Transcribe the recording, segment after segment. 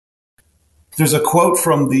There's a quote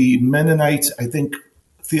from the Mennonite, I think,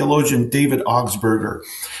 theologian David Augsburger,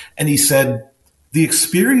 and he said, "The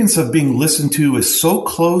experience of being listened to is so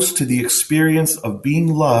close to the experience of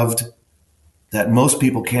being loved that most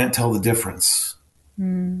people can't tell the difference."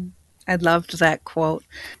 I loved that quote.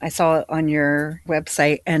 I saw it on your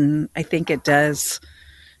website, and I think it does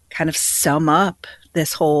kind of sum up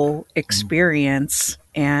this whole experience.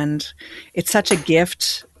 And it's such a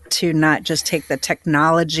gift to not just take the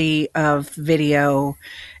technology of video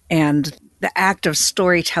and the act of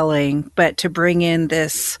storytelling, but to bring in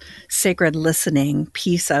this sacred listening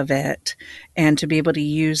piece of it and to be able to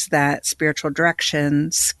use that spiritual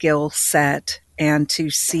direction skill set and to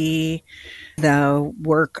see the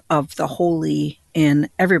work of the holy in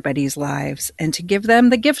everybody's lives and to give them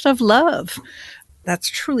the gift of love. That's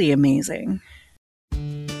truly amazing.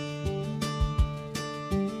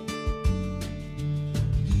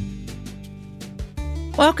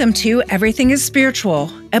 Welcome to Everything is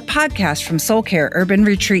Spiritual, a podcast from Soul Care Urban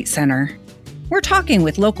Retreat Center. We're talking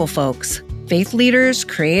with local folks, faith leaders,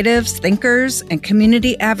 creatives, thinkers, and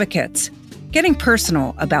community advocates, getting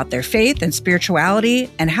personal about their faith and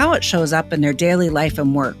spirituality and how it shows up in their daily life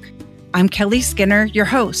and work. I'm Kelly Skinner, your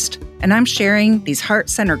host, and I'm sharing these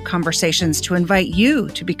heart-centered conversations to invite you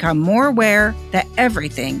to become more aware that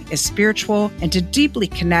everything is spiritual and to deeply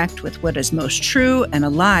connect with what is most true and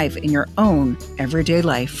alive in your own everyday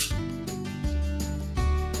life.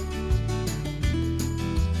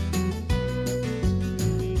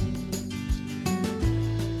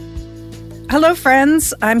 Hello,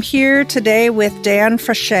 friends. I'm here today with Dan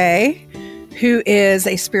Frechette, who is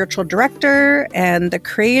a spiritual director and the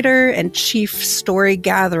creator and chief story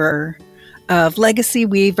gatherer of Legacy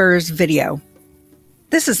Weavers Video.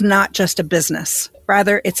 This is not just a business.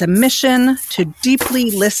 Rather, it's a mission to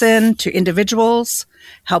deeply listen to individuals,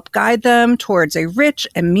 help guide them towards a rich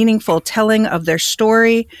and meaningful telling of their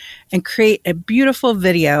story, and create a beautiful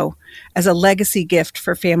video as a legacy gift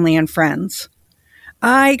for family and friends.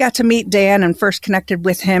 I got to meet Dan and first connected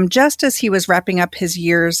with him just as he was wrapping up his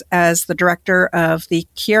years as the director of the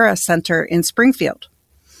Kiara Center in Springfield.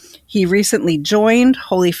 He recently joined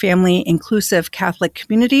Holy Family Inclusive Catholic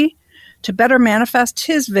Community to better manifest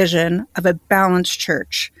his vision of a balanced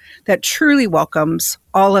church that truly welcomes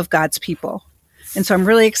all of God's people. And so I'm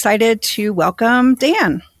really excited to welcome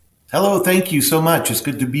Dan. Hello, thank you so much. It's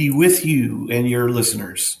good to be with you and your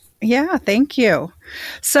listeners. Yeah, thank you.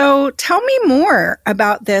 So tell me more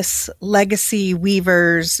about this Legacy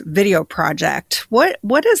Weavers video project.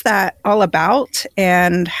 What is that all about,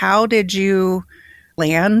 and how did you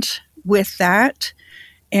land with that?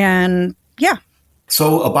 And yeah.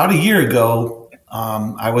 So about a year ago,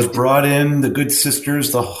 I was brought in. The good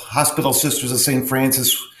sisters, the hospital sisters of St.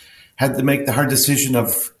 Francis, had to make the hard decision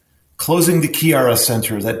of closing the Kiara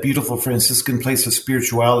Center, that beautiful Franciscan place of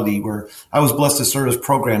spirituality where I was blessed to serve as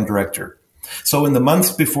program director. So in the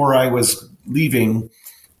months before I was leaving,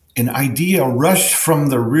 an idea rushed from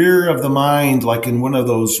the rear of the mind, like in one of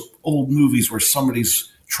those old movies where somebody's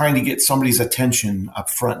trying to get somebody's attention up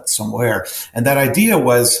front somewhere. And that idea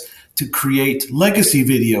was to create legacy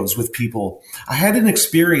videos with people. I had an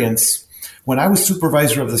experience when I was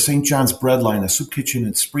supervisor of the St. John's Breadline, a soup kitchen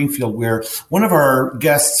in Springfield, where one of our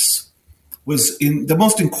guests was the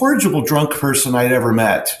most incorrigible drunk person I'd ever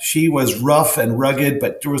met. She was rough and rugged,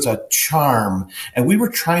 but there was a charm. And we were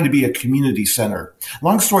trying to be a community center.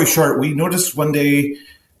 Long story short, we noticed one day,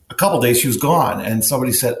 a couple days, she was gone. And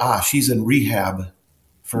somebody said, she's in rehab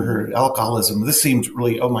for her alcoholism. This seemed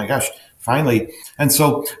really, oh my gosh, finally. And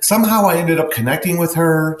so somehow I ended up connecting with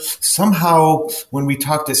her. Somehow when we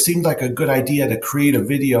talked, it seemed like a good idea to create a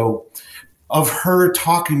video of her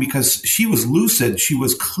talking because she was lucid. She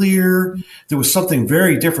was clear. There was something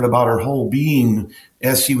very different about her whole being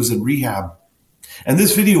as she was in rehab. And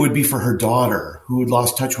this video would be for her daughter who had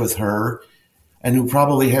lost touch with her and who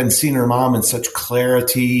probably hadn't seen her mom in such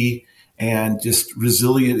clarity and just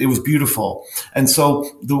resilient. It was beautiful. And so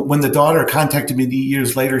when the daughter contacted me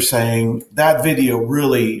years later saying that video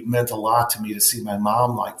really meant a lot to me to see my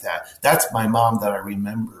mom like that. That's my mom that I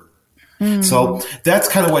remember. So that's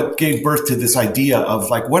kind of what gave birth to this idea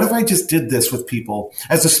of like, what if I just did this with people?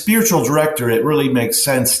 As a spiritual director, it really makes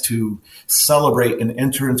sense to celebrate and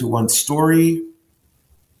enter into one's story.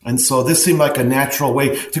 And so this seemed like a natural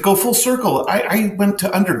way to go full circle. I went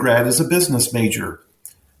to undergrad as a business major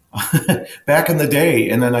back in the day,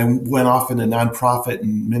 and then I went off into nonprofit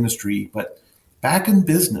and ministry, but back in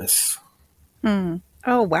business. Oh,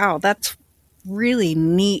 wow. That's really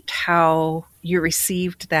neat how you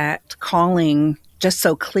received that calling just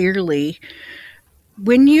so clearly.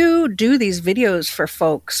 When you do these videos for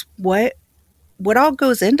folks, what what all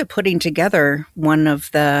goes into putting together one of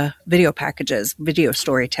the video packages, video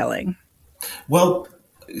storytelling? Well,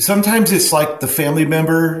 sometimes it's like the family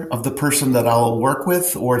member of the person that I'll work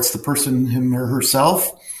with, or it's the person him or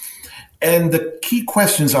herself. And the key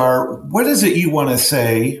questions are, what is it you want to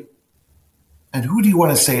say? And who do you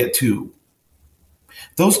want to say it to?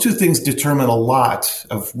 Those two things determine a lot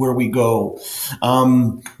of where we go.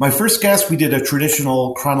 My first guest, we did a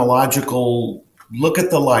traditional chronological look at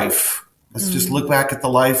the life. Let's just look back at the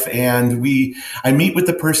life. And I meet with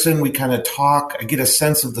the person. We kind of talk. I get a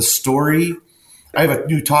sense of the story. I have a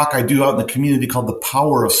new talk I do out in the community called The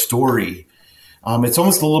Power of Story. It's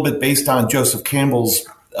almost a little bit based on Joseph Campbell's,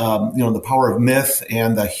 The Power of Myth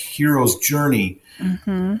and the hero's journey.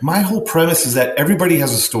 Mm-hmm. My whole premise is that everybody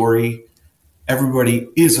has a story. Everybody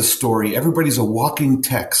is a story. Everybody's a walking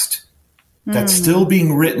text that's still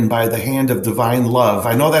being written by the hand of divine love.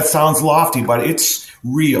 I know that sounds lofty, but it's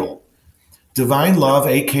real. Divine love,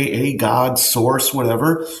 aka God, source,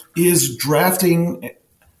 whatever, is drafting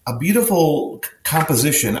a beautiful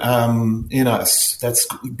composition in us that's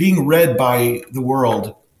being read by the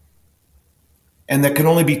world and that can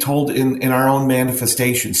only be told in our own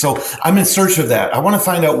manifestation. So I'm in search of that. I want to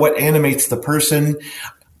find out what animates the person.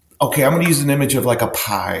 Okay, I'm going to use an image of like a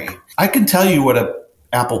pie. I can tell you what an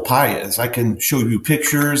apple pie is. I can show you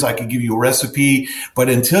pictures. I can give you a recipe. But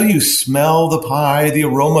until you smell the pie, the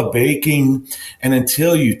aroma baking, and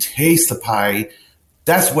until you taste the pie,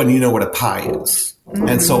 that's when you know what a pie is. Mm-hmm.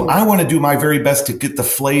 And so I want to do my very best to get the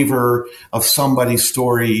flavor of somebody's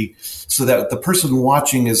story so that the person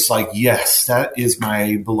watching is like, yes, that is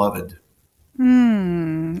my beloved.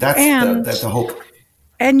 That's the hope.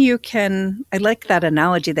 And I like that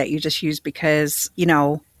analogy that you just used because,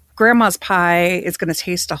 grandma's pie is going to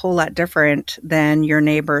taste a whole lot different than your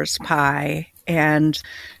neighbor's pie. And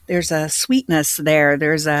there's a sweetness there.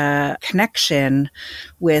 There's a connection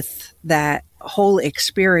with that whole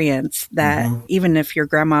experience that even if your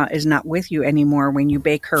grandma is not with you anymore, when you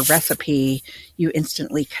bake her recipe, you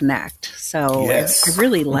instantly connect. So yes. I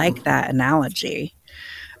really like that analogy.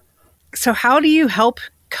 So how do you help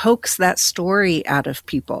coax that story out of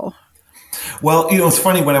people? Well, it's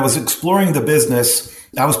funny. When I was exploring the business,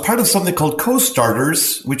 I was part of something called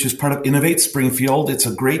Co-Starters, which is part of Innovate Springfield. It's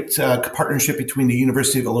a great partnership between the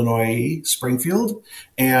University of Illinois Springfield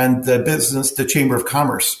and the Chamber of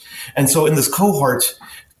Commerce. And so in this cohort,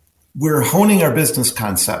 we're honing our business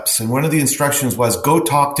concepts. And one of the instructions was go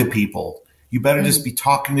talk to people. You better just be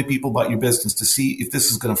talking to people about your business to see if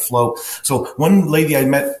this is going to flow. So one lady I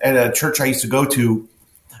met at a church I used to go to,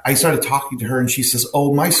 I started talking to her and she says,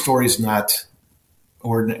 my story's not,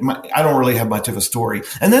 I don't really have much of a story.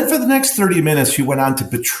 And then for the next 30 minutes, she went on to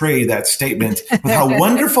betray that statement with how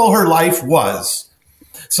wonderful her life was.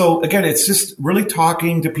 So again, it's just really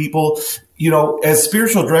talking to people. As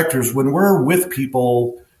spiritual directors, when we're with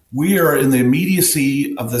people, we are in the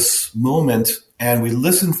immediacy of this moment and we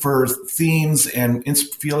listen for themes and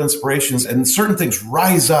feel inspirations and certain things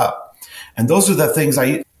rise up. And those are the things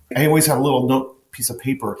I always have a little piece of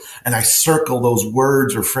paper and I circle those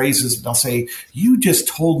words or phrases and I'll say, you just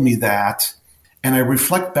told me that. And I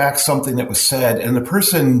reflect back something that was said and the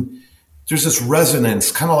person, there's this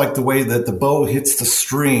resonance, kind of like the way that the bow hits the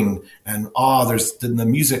string and then the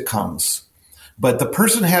music comes. But the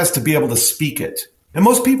person has to be able to speak it. And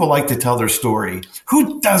most people like to tell their story.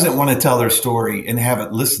 Who doesn't want to tell their story and have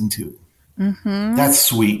it listened to? Mm-hmm. That's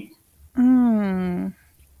sweet.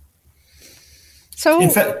 So,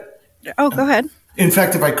 go ahead. In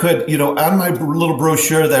fact, if I could, on my little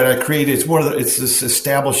brochure that I created, it's this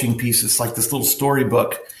establishing piece. It's like this little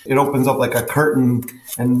storybook. It opens up like a curtain.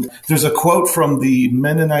 And there's a quote from the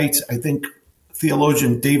Mennonite, I think,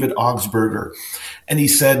 theologian David Augsburger. And he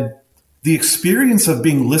said, the experience of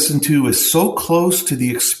being listened to is so close to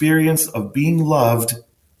the experience of being loved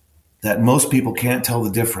that most people can't tell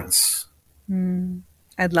the difference.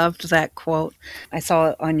 I loved that quote. I saw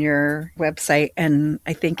it on your website, and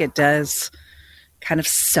I think it does kind of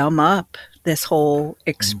sum up this whole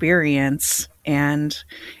experience. And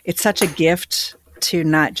it's such a gift to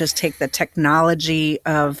not just take the technology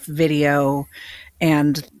of video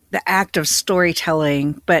and the act of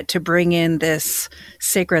storytelling, but to bring in this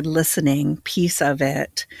sacred listening piece of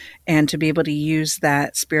it and to be able to use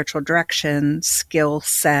that spiritual direction skill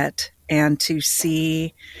set and to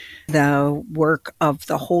see the work of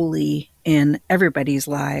the holy in everybody's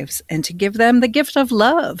lives and to give them the gift of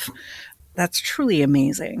love. That's truly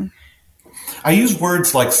amazing. I use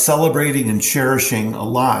words like celebrating and cherishing a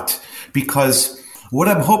lot because what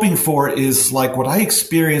I'm hoping for is like what I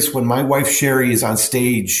experienced when my wife Sherry is on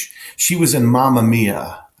stage. She was in Mamma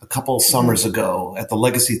Mia. a couple of summers ago at the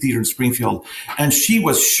Legacy Theater in Springfield. And she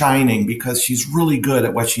was shining because she's really good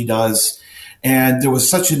at what she does. And there was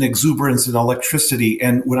such an exuberance and electricity.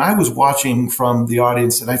 And when I was watching from the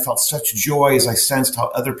audience and I felt such joy as I sensed how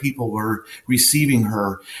other people were receiving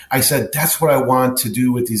her, I said, that's what I want to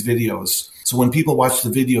do with these videos. So when people watch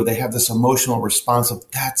the video, they have this emotional response of,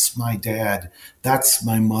 that's my dad. That's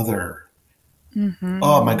my mother. Mm-hmm.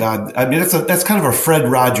 Oh my God. I mean, that's kind of a Fred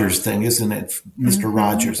Rogers thing, isn't it? Mr. Mm-hmm.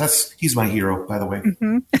 Rogers. He's my hero, by the way.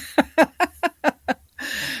 Mm-hmm.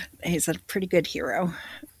 He's a pretty good hero.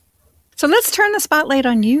 So let's turn the spotlight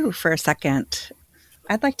on you for a second.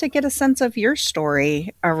 I'd like to get a sense of your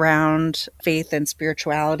story around faith and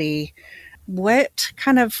spirituality. What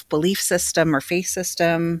kind of belief system or faith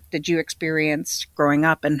system did you experience growing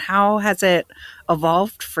up, and how has it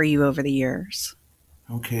evolved for you over the years?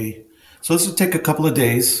 Okay. So this will take a couple of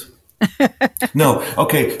days. No.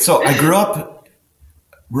 Okay. So I grew up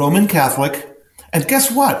Roman Catholic. And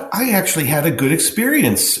guess what? I actually had a good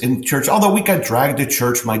experience in church. Although we got dragged to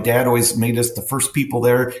church, my dad always made us the first people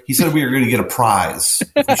there. He said we were going to get a prize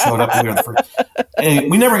if we showed up. And we were the first.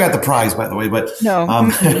 And we never got the prize, by the way. But no,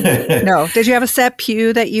 no. Did you have a set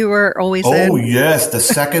pew that you were always in? Oh yes, the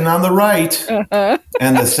second on the right,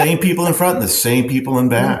 and the same people in front, and the same people in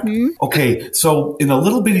back. Mm-hmm. Okay, so in a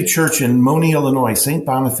little bitty church in Moni, Illinois, St.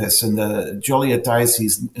 Boniface, in the Joliet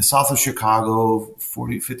Diocese, south of Chicago,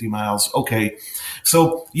 40, 50 miles. Okay.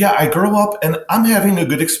 So, yeah, I grew up and I'm having a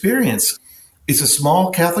good experience. It's a small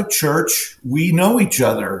Catholic church. We know each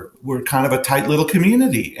other. We're kind of a tight little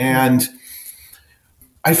community. And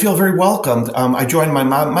I feel very welcomed. I joined my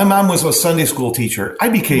mom. My mom was a Sunday school teacher. I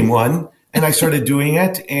became one and I started doing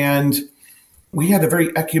it. And we had a very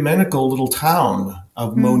ecumenical little town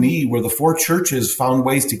of Moni where the four churches found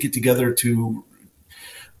ways to get together to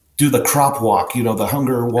do the crop walk, the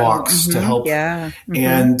hunger walks to help. Yeah. Mm-hmm.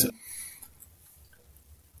 And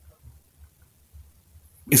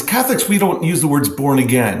as Catholics, we don't use the words born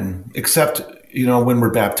again, except, when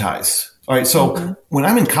we're baptized. All right. So when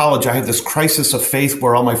I'm in college, I have this crisis of faith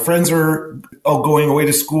where all my friends are going away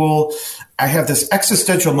to school. I have this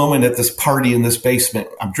existential moment at this party in this basement.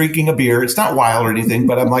 I'm drinking a beer. It's not wild or anything,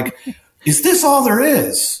 but I'm like, is this all there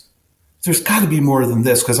is? There's got to be more than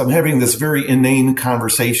this, because I'm having this very inane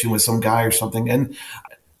conversation with some guy or something. And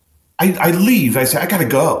I leave. I say, I got to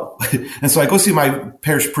go. And so I go see my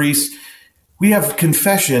parish priest. We have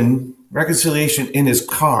confession, reconciliation in his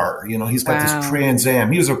car. He's got this Trans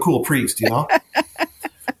Am. He was a cool priest,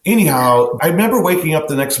 Anyhow, I remember waking up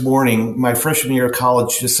the next morning, my freshman year of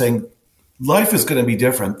college, just saying, life is going to be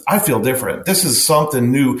different. I feel different. This is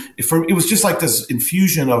something new. It was just like this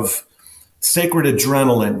infusion of sacred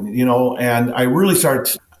adrenaline, and I really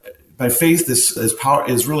my faith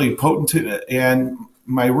is really potent. And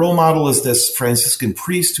my role model is this Franciscan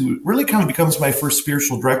priest who really kind of becomes my first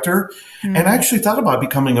spiritual director. Mm-hmm. And I actually thought about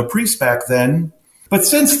becoming a priest back then. But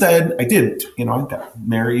since then, I did. I got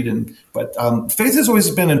married. But faith has always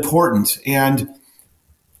been important. And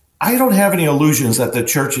I don't have any illusions that the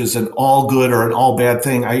church is an all good or an all bad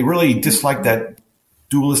thing. I really dislike that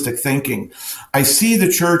dualistic thinking. I see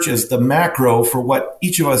the church as the macro for what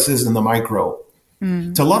each of us is in the micro.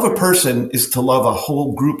 Mm-hmm. To love a person is to love a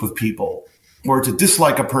whole group of people. Or to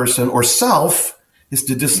dislike a person or self is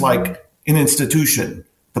to dislike an institution,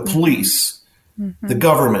 the police, the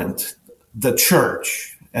government, the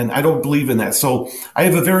church. And I don't believe in that. So I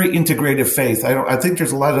have a very integrative faith. I think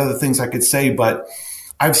there's a lot of other things I could say, but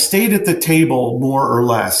I've stayed at the table more or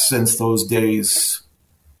less since those days.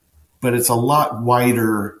 But it's a lot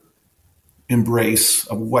wider embrace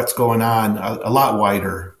of what's going on, a lot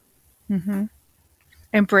wider. Mm-hmm.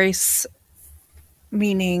 Embrace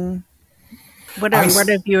meaning... What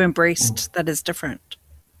have you embraced that is different?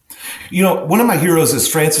 One of my heroes is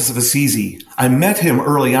Francis of Assisi. I met him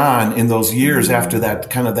early on in those years after that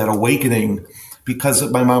kind of that awakening, because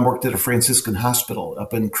my mom worked at a Franciscan hospital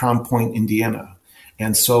up in Crown Point, Indiana.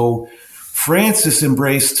 And so Francis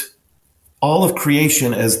embraced all of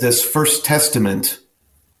creation as this first testament.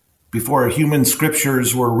 Before human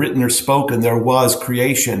scriptures were written or spoken, there was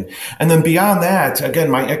creation. And then beyond that, again,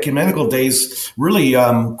 my ecumenical days really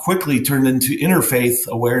quickly turned into interfaith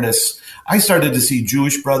awareness. I started to see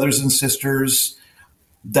Jewish brothers and sisters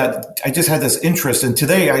that I just had this interest. And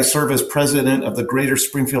today I serve as president of the Greater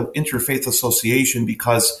Springfield Interfaith Association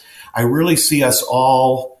because I really see us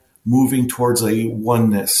all moving towards a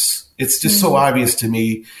oneness. It's just so obvious to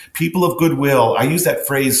me. People of goodwill. I use that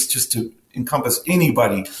phrase just to encompass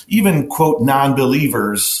anybody, even, quote,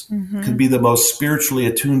 non-believers could be the most spiritually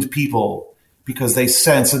attuned people because they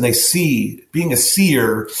sense and they see. Being a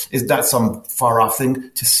seer is not some far off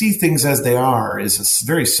thing. To see things as they are is a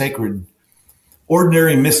very sacred,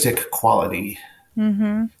 ordinary mystic quality.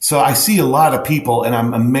 Mm-hmm. So I see a lot of people, and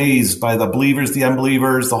I'm amazed by the believers, the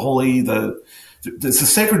unbelievers, the holy. The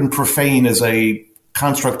sacred and profane is a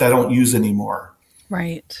construct I don't use anymore.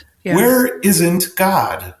 Right. Yeah. Where isn't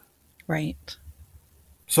God? Right.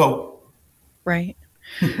 So. Right.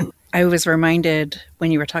 I was reminded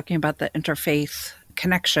when you were talking about the interfaith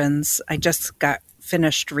connections, I just got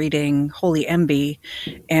finished reading Holy Envy,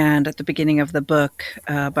 and at the beginning of the book,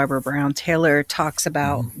 Barbara Brown Taylor talks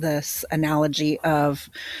about this analogy of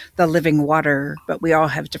the living water, but we all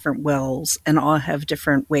have different wells and all have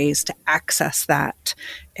different ways to access that.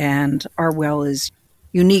 And our well is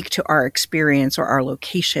unique to our experience or our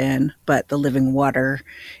location, but the living water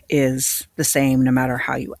is the same no matter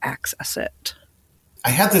how you access it. I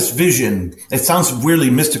had this vision. It sounds weirdly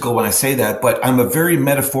mystical when I say that, but I'm a very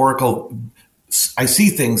metaphorical. I see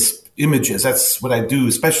things, images. That's what I do,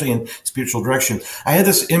 especially in spiritual direction. I had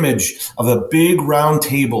this image of a big round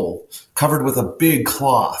table covered with a big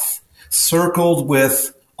cloth, circled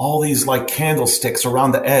with all these like candlesticks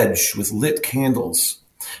around the edge with lit candles.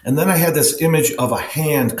 And then I had this image of a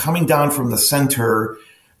hand coming down from the center,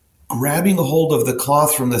 grabbing a hold of the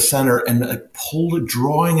cloth from the center and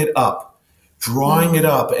drawing it up.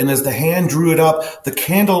 And as the hand drew it up, the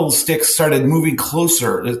candlesticks started moving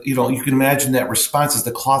closer. You know, you can imagine that response as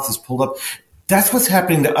the cloth is pulled up. That's what's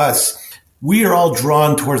happening to us. We are all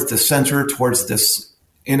drawn towards the center, towards this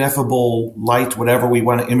ineffable light, whatever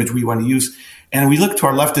image we want to use. And we look to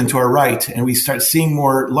our left and to our right, and we start seeing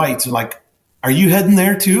more lights. And like, are you heading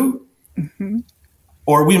there too? Mm-hmm.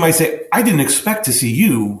 Or we might say, I didn't expect to see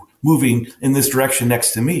you moving in this direction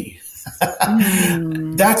next to me.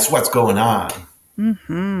 That's what's going on.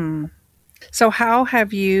 Mm-hmm. So how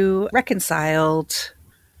have you reconciled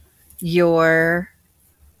your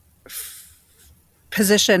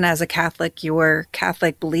position as a Catholic, your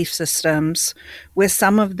Catholic belief systems, with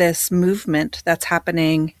some of this movement that's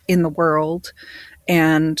happening in the world?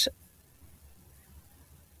 And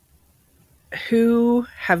who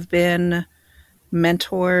have been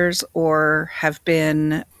mentors or have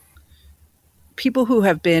been people who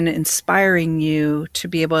have been inspiring you to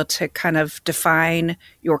be able to kind of define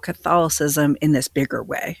your Catholicism in this bigger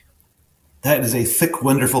way? That is a thick,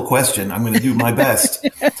 wonderful question. I'm going to do my best.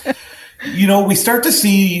 You know, we start to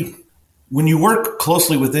see when you work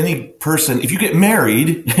closely with any person, if you get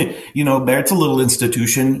married, you know, it's a little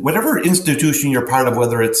institution, whatever institution you're part of,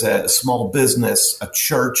 whether it's a small business, a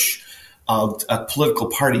church, a political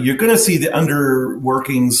party, you're going to see the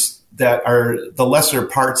underworkings that are the lesser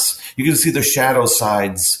parts. You're going to see the shadow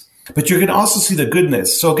sides, but you're going to also see the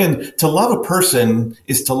goodness. So again, to love a person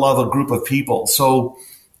is to love a group of people. So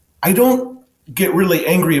I don't get really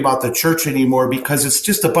angry about the church anymore because it's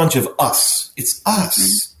just a bunch of us. It's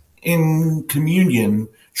us in communion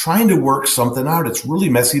trying to work something out. It's really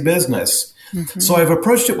messy business. Mm-hmm. So I've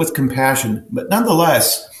approached it with compassion, but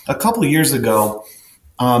nonetheless, a couple of years ago,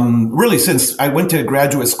 really since I went to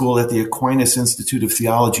graduate school at the Aquinas Institute of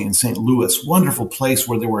Theology in St. Louis, wonderful place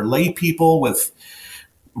where there were lay people with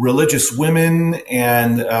religious women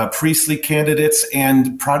and priestly candidates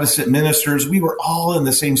and Protestant ministers. We were all in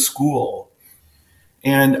the same school.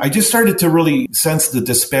 And I just started to really sense the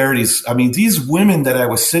disparities. I mean, these women that I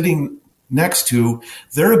was sitting next to,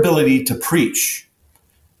 their ability to preach,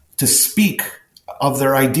 to speak of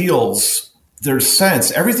their ideals, their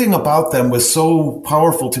sense, everything about them was so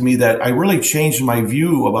powerful to me that I really changed my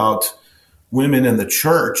view about women in the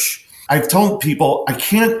church. I've told people I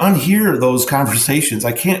can't unhear those conversations.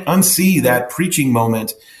 I can't unsee that preaching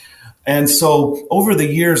moment. And so over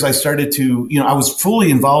the years, I started to, I was fully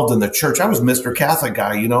involved in the church. I was Mr. Catholic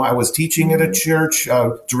guy. I was teaching at a church,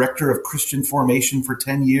 director of Christian formation for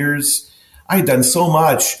 10 years. I had done so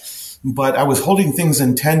much, but I was holding things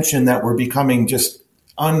in tension that were becoming just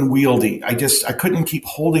unwieldy. I couldn't keep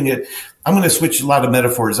holding it. I'm going to switch a lot of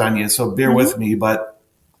metaphors on you, so bear with me, but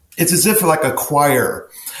it's as if like a choir.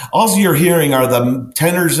 All you're hearing are the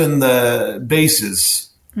tenors and the basses.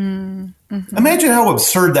 Mm-hmm. Imagine how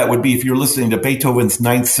absurd that would be if you're listening to Beethoven's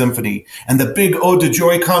Ninth Symphony and the big Ode to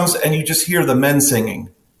Joy comes and you just hear the men singing.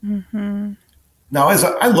 Mm-hmm. Now, as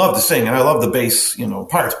I love to sing and I love the bass,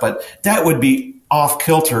 parts, but that would be off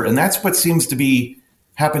kilter. And that's what seems to be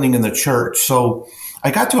happening in the church. So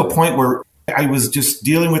I got to a point where I was just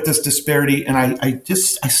dealing with this disparity and I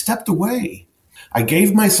stepped away. I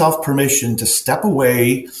gave myself permission to step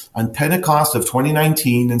away on Pentecost of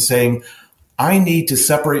 2019 and saying, I need to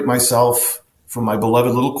separate myself from my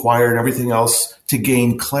beloved little choir and everything else to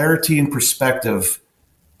gain clarity and perspective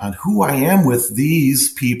on who I am with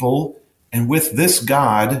these people and with this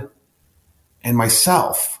God and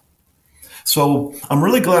myself. So I'm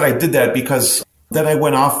really glad I did that, because then I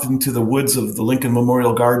went off into the woods of the Lincoln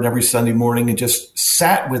Memorial Garden every Sunday morning and just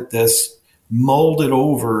sat with this, mulled it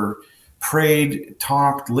over, prayed,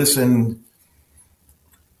 talked, listened,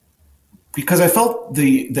 because I felt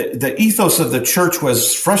the ethos of the church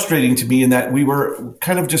was frustrating to me, in that we were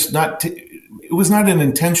kind of just not, it was not an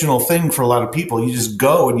intentional thing for a lot of people. You just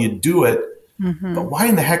go and you do it. Mm-hmm. But why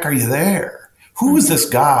in the heck are you there? Who is this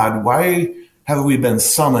God? Why have we been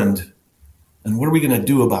summoned? And what are we going to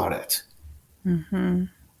do about it? Mm-hmm.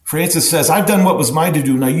 Francis says, I've done what was mine to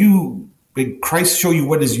do. Now you, may Christ show you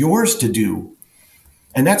what is yours to do.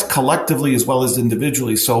 And that's collectively as well as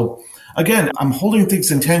individually. So again, I'm holding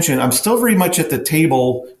things in tension. I'm still very much at the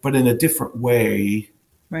table, but in a different way.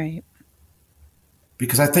 Right.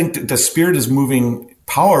 Because I think the Spirit is moving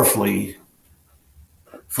powerfully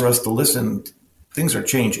for us to listen. Things are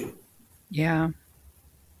changing. Yeah.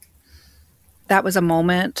 That was a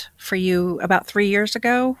moment for you about 3 years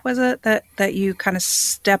ago, was it? That you kind of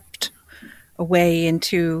stepped away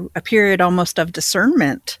into a period almost of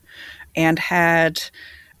discernment and had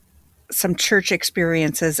some church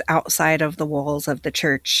experiences outside of the walls of the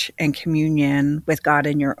church and communion with God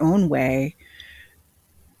in your own way.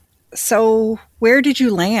 So where did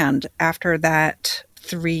you land after that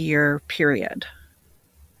 3-year period?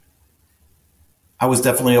 I was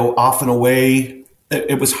definitely off and away.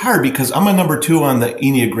 It was hard because I'm a number 2 on the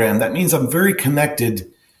Enneagram. That means I'm very connected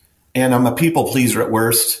and I'm a people pleaser at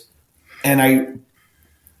worst.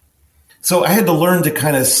 So I had to learn to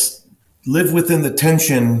kind of live within the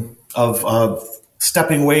tension of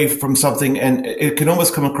stepping away from something, and it can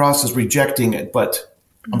almost come across as rejecting it. But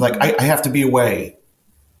I'm like, I have to be away,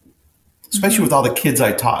 especially with all the kids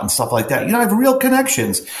I taught and stuff like that. I have real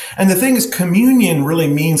connections. And the thing is, communion really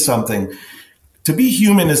means something. To be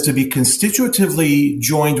human is to be constitutively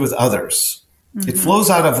joined with others. Mm-hmm. It flows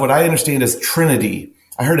out of what I understand as Trinity.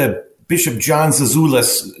 I heard a Bishop John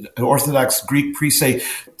Zazoulis, an Orthodox Greek priest, say,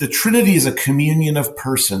 the Trinity is a communion of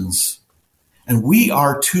persons, and we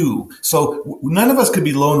are too. So none of us could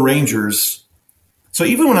be lone rangers. So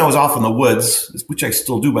even when I was off in the woods, which I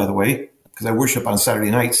still do, by the way, because I worship on Saturday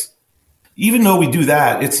nights, even though we do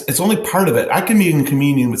that, it's only part of it. I can be in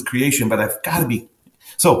communion with creation, but I've got to be.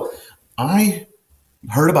 So I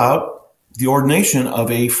heard about the ordination of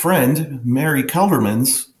a friend, Mary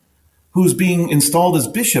Keldermans, who's being installed as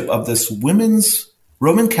bishop of this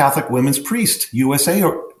Roman Catholic women's priest, USA,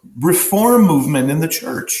 or reform movement in the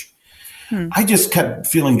church. I just kept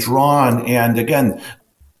feeling drawn. And again,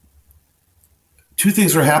 2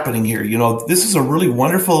 things are happening here. This is a really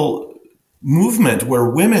wonderful movement where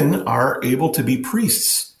women are able to be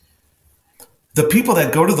priests. The people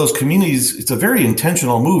that go to those communities, it's a very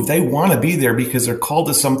intentional move. They want to be there because they're called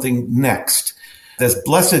to something next. This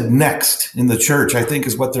blessed next in the church, I think,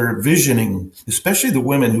 is what they're visioning, especially the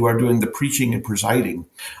women who are doing the preaching and presiding.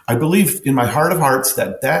 I believe in my heart of hearts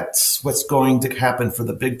that that's what's going to happen for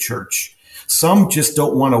the big church. Some just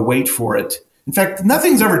don't want to wait for it. In fact,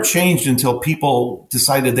 nothing's ever changed until people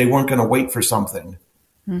decided they weren't going to wait for something.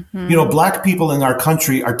 Mm-hmm. Black people in our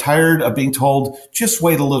country are tired of being told, just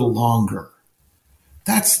wait a little longer.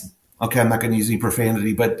 That's okay. I'm not going to use any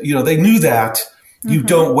profanity, but they knew that you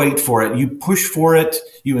don't wait for it. You push for it.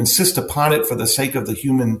 You insist upon it for the sake of the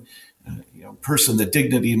human, person, the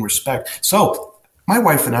dignity and respect. So my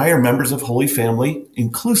wife and I are members of Holy Family,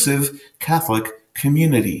 inclusive Catholic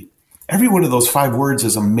community. Every one of those 5 words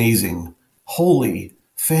is amazing. Holy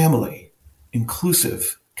Family,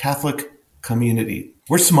 inclusive Catholic community.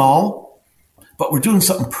 We're small, but we're doing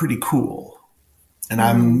something pretty cool. And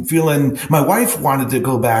I'm feeling, my wife wanted to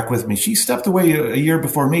go back with me. She stepped away a year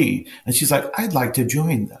before me, and she's like, I'd like to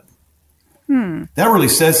join them. That really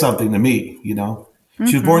says something to me,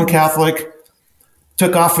 She was born Catholic,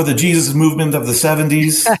 took off for the Jesus movement of the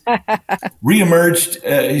 70s,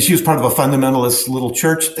 reemerged. She was part of a fundamentalist little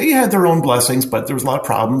church. They had their own blessings, but there was a lot of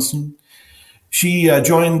problems. And she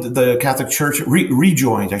joined the Catholic Church,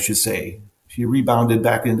 rejoined, I should say. She rebounded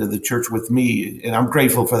back into the church with me, and I'm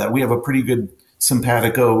grateful for that. We have a pretty good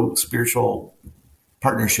simpatico spiritual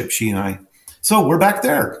partnership, she and I. So we're back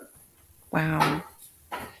there. Wow.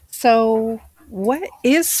 So what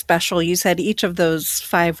is special? You said each of those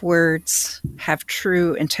 5 words have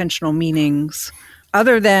true intentional meanings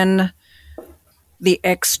other than the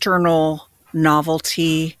external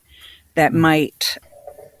novelty that might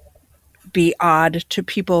be odd to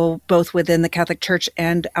people both within the Catholic Church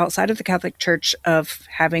and outside of the Catholic Church of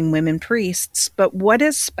having women priests. But what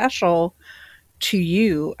is special to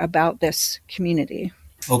you about this community?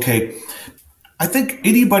 Okay. I think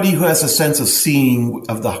anybody who has a sense of seeing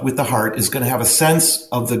with the heart is going to have a sense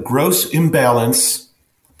of the gross imbalance,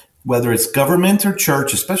 whether it's government or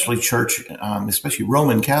church, especially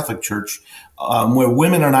Roman Catholic Church, where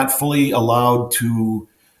women are not fully allowed to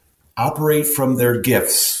operate from their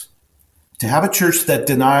gifts. To have a church that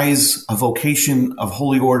denies a vocation of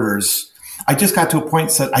holy orders, I just got to a point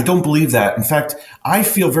that I don't believe that. In fact, I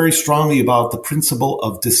feel very strongly about the principle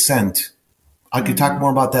of dissent. I could talk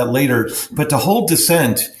more about that later, but to hold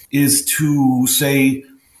dissent is to say,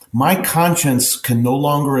 my conscience can no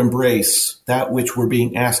longer embrace that which we're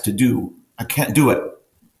being asked to do. I can't do it.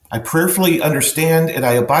 I prayerfully understand and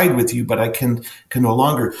I abide with you, but I can no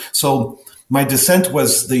longer. So my dissent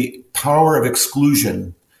was the power of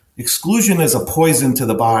exclusion. Exclusion is a poison to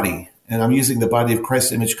the body. And I'm using the body of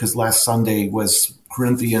Christ image because last Sunday was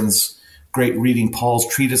Corinthians' great reading, Paul's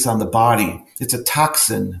treatise on the body. It's a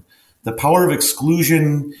toxin. The power of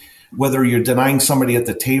exclusion, whether you're denying somebody at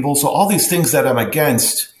the table. So all these things that I'm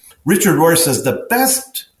against. Richard Rohr says the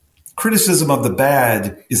best criticism of the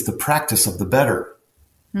bad is the practice of the better.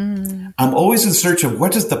 I'm always in search of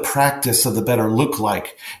what does the practice of the better look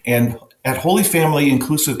like? And at Holy Family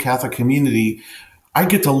Inclusive Catholic Community, I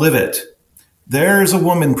get to live it. There's a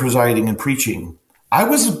woman presiding and preaching. I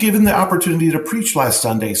was given the opportunity to preach last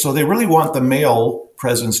Sunday, so they really want the male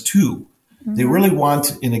presence too. They really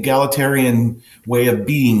want an egalitarian way of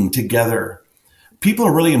being together. People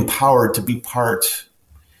are really empowered to be part.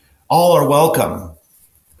 All are welcome.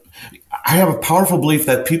 I have a powerful belief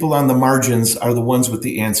that people on the margins are the ones with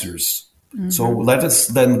the answers. So let us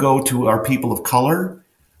then go to our people of color,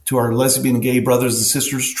 to our lesbian, gay brothers and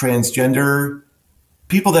sisters, transgender,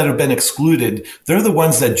 people that have been excluded. They're the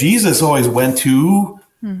ones that Jesus always went to.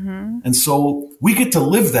 And so we get to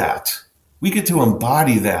live that. We get to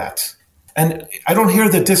embody that. And I don't hear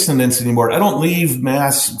the dissonance anymore. I don't leave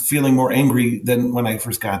Mass feeling more angry than when I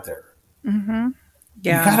first got there. You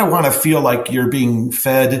kind of want to feel like you're being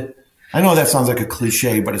fed. I know that sounds like a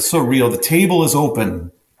cliche, but it's so real. The table is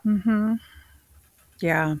open.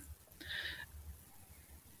 Yeah.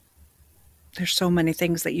 There's so many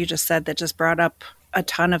things that you just said that just brought up a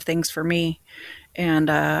ton of things for me. And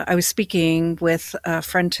I was speaking with a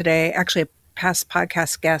friend today, actually a past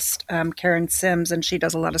podcast guest, Karen Sims, and she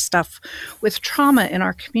does a lot of stuff with trauma in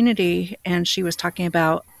our community. And she was talking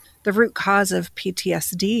about the root cause of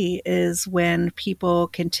PTSD is when people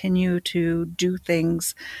continue to do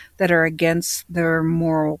things that are against their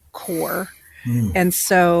moral core. And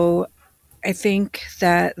so I think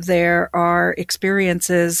that there are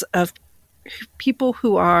experiences of people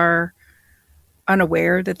who are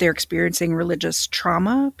unaware that they're experiencing religious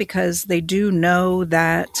trauma because they do know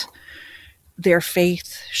that their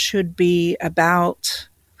faith should be about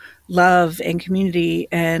love and community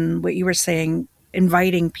and what you were saying,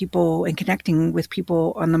 inviting people and connecting with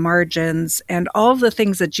people on the margins and all of the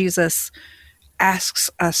things that Jesus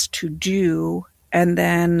asks us to do. And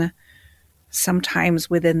then sometimes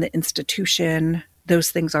within the institution,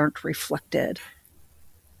 those things aren't reflected.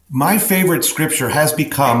 My favorite scripture has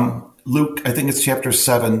become Luke, I think it's chapter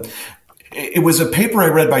 7. It was a paper I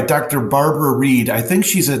read by Dr. Barbara Reed. I think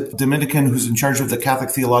she's a Dominican who's in charge of the Catholic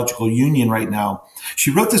Theological Union right now.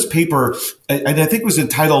 She wrote this paper, and I think it was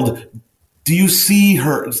entitled, Do you see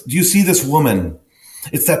her? Do you see this woman?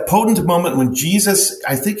 It's that potent moment when Jesus,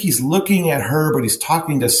 I think he's looking at her, but he's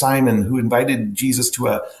talking to Simon, who invited Jesus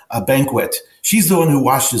to a banquet. She's the one who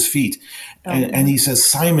washed his feet. And he says,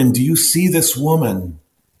 Simon, do you see this woman?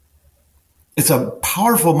 It's a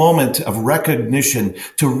powerful moment of recognition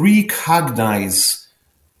to recognize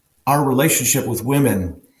our relationship with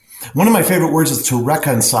women. One of my favorite words is to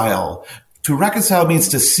reconcile. To reconcile means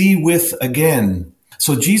to see with again.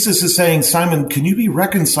 So Jesus is saying, Simon, can you be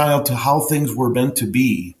reconciled to how things were meant to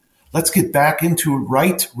be? Let's get back into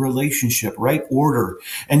right relationship, right order.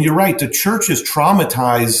 And you're right, the church is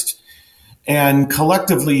traumatized and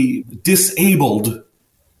collectively disabled.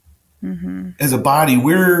 As a body,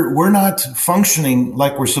 we're not functioning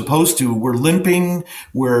like we're supposed to. We're limping.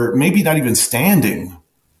 We're maybe not even standing.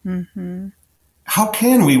 How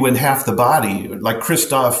can we when half the body, like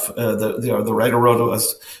Christoph, the writer, wrote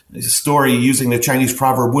a story using the Chinese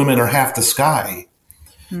proverb, women are half the sky.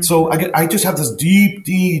 So I just have this deep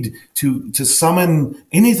need to summon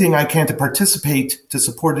anything I can, to participate, to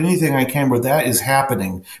support anything I can where that is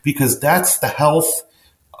happening, because that's the health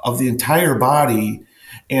of the entire body.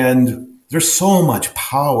 And there's so much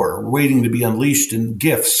power waiting to be unleashed in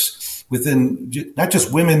gifts within not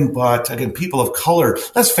just women, but again, people of color.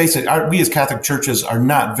 Let's face it, we as Catholic churches are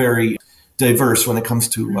not very diverse when it comes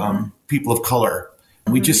to people of color.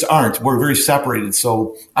 We just aren't. We're very separated.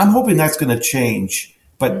 So I'm hoping that's going to change.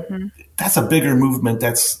 But that's a bigger movement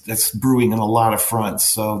that's brewing on a lot of fronts.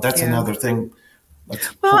 So that's another thing.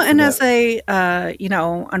 Well, and as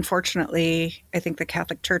unfortunately, I think the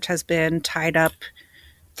Catholic Church has been tied up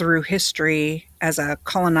through history as a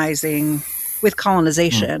colonization.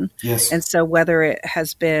 Yes. And so whether it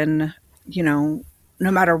has been, no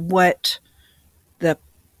matter what the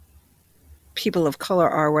people of color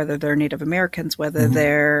are, whether they're Native Americans, whether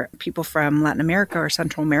they're people from Latin America or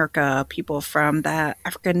Central America, people from the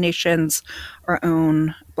African nations, our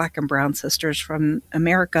own Black and brown sisters from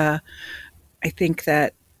America, I think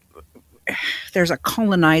that there's a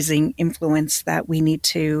colonizing influence that we need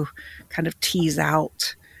to kind of tease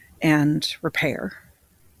out and repair.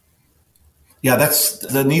 Yeah, that's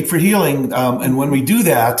the need for healing. And when we do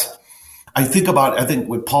that, I think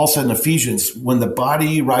what Paul said in Ephesians, when the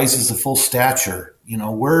body rises to full stature,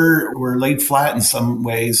 we're laid flat in some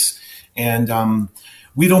ways, and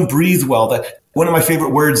we don't breathe well. That one of my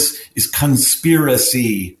favorite words is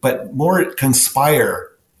conspiracy, but more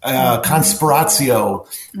conspire, conspiratio,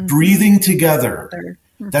 breathing together.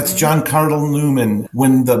 That's John Cardinal Newman.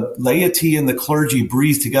 When the laity and the clergy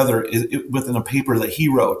breathe together within a paper that he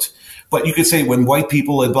wrote. But you could say when white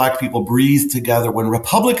people and Black people breathe together, when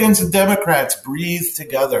Republicans and Democrats breathe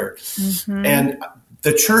together. And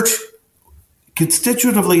the church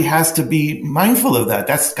constitutively has to be mindful of that.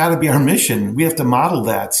 That's got to be our mission. We have to model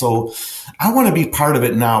that. So I want to be part of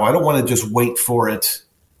it now. I don't want to just wait for it.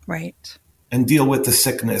 Right. And deal with the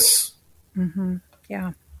sickness.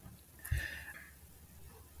 Yeah.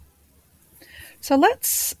 So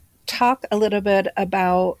let's talk a little bit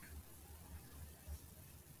about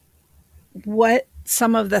what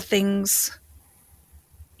some of the things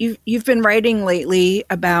you've been writing lately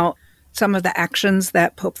about, some of the actions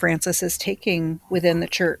that Pope Francis is taking within the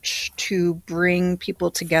church to bring people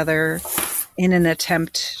together in an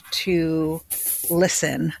attempt to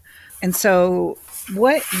listen. And so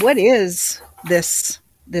what is this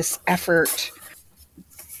effort,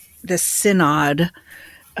 this synod,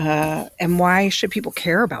 and why should people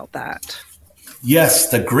care about that? Yes,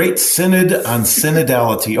 the Great Synod on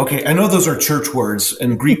Synodality. Okay, I know those are church words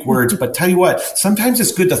and Greek words, but tell you what, sometimes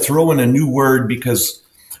it's good to throw in a new word because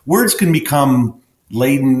words can become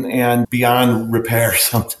laden and beyond repair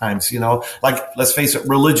sometimes, like, let's face it,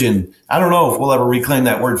 religion. I don't know if we'll ever reclaim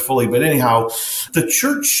that word fully, but anyhow, the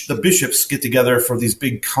church, the bishops get together for these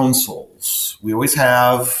big councils. We always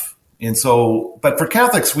have. And so, but for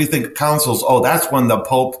Catholics, we think councils, that's when the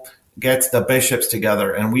Pope gets the bishops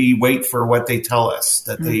together and we wait for what they tell us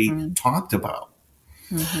that they talked about.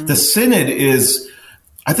 The synod is,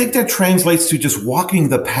 I think that translates to just walking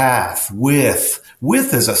the path with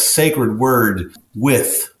is a sacred word,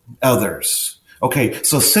 with others. Okay,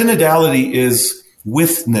 so synodality is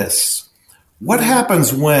withness. What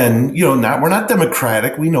happens when, we're not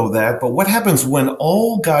democratic, we know that, but what happens when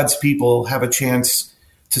all God's people have a chance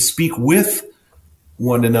to speak with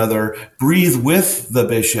one another, breathe with the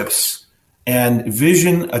bishops, and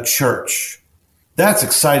vision a church? That's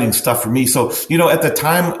exciting stuff for me. So, at the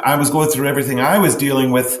time I was going through everything I was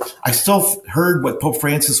dealing with, I still heard what Pope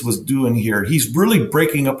Francis was doing here. He's really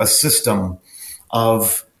breaking up a system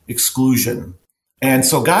of exclusion. And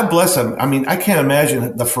so God bless him. I mean, I can't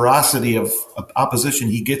imagine the ferocity of opposition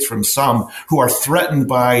he gets from some who are threatened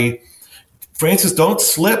by, Francis, don't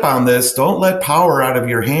slip on this. Don't let power out of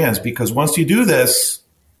your hands, because once you do this,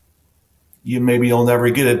 you'll never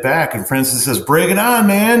get it back. And Francis says, bring it on,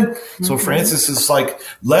 man. So Francis is like,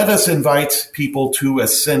 let us invite people to a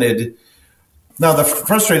synod. Now, the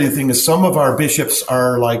frustrating thing is some of our bishops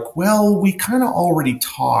are like, well, we kind of already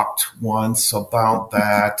talked once about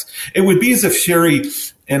that. It would be as if Sherry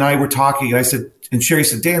and I were talking, and Sherry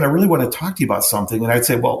said, Dan, I really want to talk to you about something. And I'd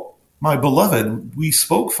say, well, my beloved, we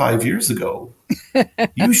spoke 5 years ago.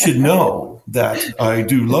 You should know that I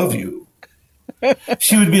do love you.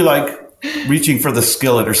 She would be like reaching for the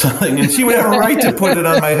skillet or something, and she would have a right to put it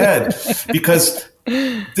on my head, because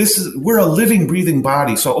we're a living, breathing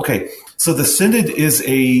body. So the synod is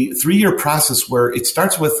a 3-year process where it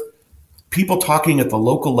starts with people talking at the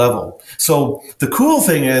local level. So the cool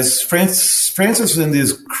thing is Francis and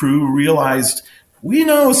his crew realized, we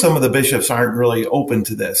know some of the bishops aren't really open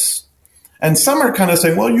to this. And some are kind of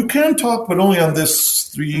saying, well, you can talk, but only on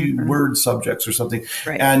this 3-word subjects or something.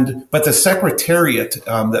 Right. But the secretariat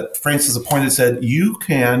that Francis appointed said, you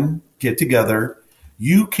can get together,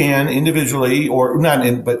 you can individually or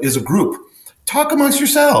not, but as a group, talk amongst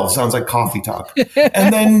yourselves. Sounds like coffee talk.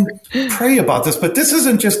 And then pray about this. But this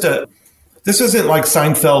isn't just This isn't like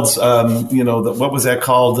Seinfeld's, what was that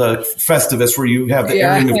called? Festivus, where you have the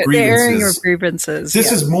airing of grievances. The airing of grievances.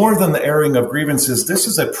 This is more than the airing of grievances. This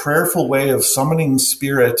is a prayerful way of summoning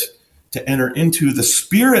Spirit to enter into the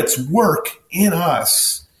Spirit's work in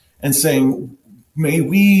us and saying, may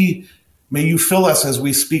you fill us as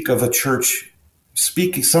we speak of a church,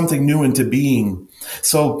 speak something new into being.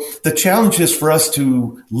 So the challenge is for us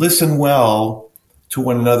to listen well to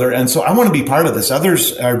one another. And so I want to be part of this.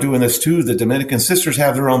 Others are doing this too. The Dominican sisters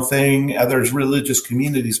have their own thing, others religious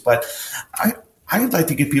communities, but I'd like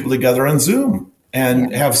to get people together on Zoom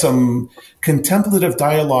and have some contemplative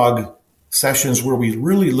dialogue sessions where we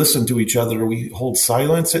really listen to each other. We hold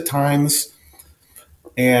silence at times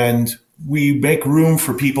and we make room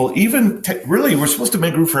for people. Really, we're supposed to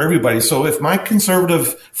make room for everybody. So if my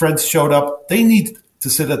conservative friends showed up, they need to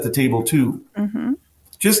sit at the table too. Mm-hmm.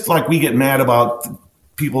 Just like we get mad about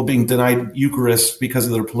people being denied Eucharist because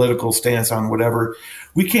of their political stance on whatever,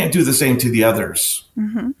 we can't do the same to the others.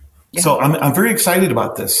 Mm-hmm. Yeah. So I'm very excited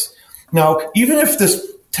about this. Now, even if this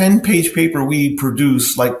 10-page paper we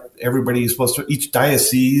produce, like everybody is supposed to, each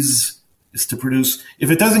diocese is to produce,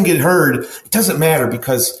 if it doesn't get heard, it doesn't matter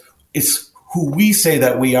because it's who we say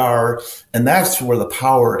that we are, and that's where the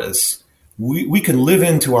power is. We can live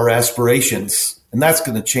into our aspirations, and that's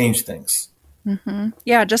going to change things. Mm-hmm.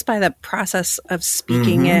 Yeah, just by the process of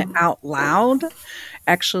speaking it out loud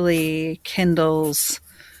actually kindles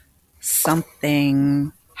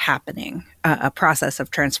something happening, a process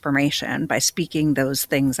of transformation by speaking those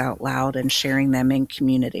things out loud and sharing them in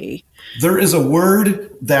community. There is a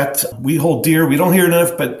word that we hold dear. We don't hear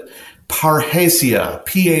enough, but parrhesia,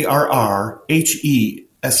 Parrhesia,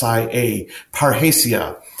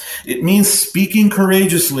 parrhesia. It means speaking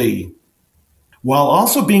courageously while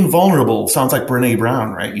also being vulnerable. Sounds like Brene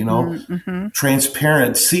Brown, right?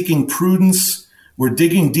 Transparent, seeking prudence. We're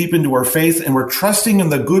digging deep into our faith and we're trusting in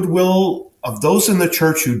the goodwill of those in the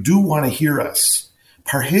church who do want to hear us.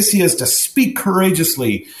 Parrhesia is to speak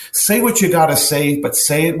courageously. Say what you got to say, but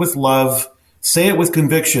say it with love. Say it with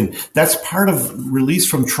conviction. That's part of release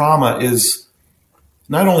from trauma is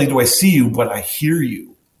not only do I see you, but I hear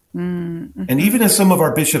you. Mm-hmm. And even if some of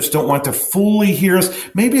our bishops don't want to fully hear us,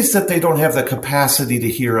 maybe it's that they don't have the capacity to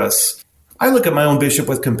hear us. I look at my own bishop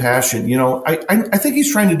with compassion. I think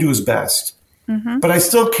he's trying to do his best, but I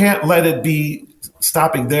still can't let it be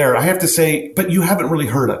stopping there. I have to say, but you haven't really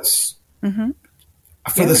heard us. Mm-hmm.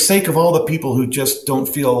 For the sake of all the people who just don't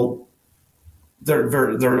feel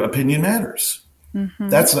their opinion matters. Mm-hmm.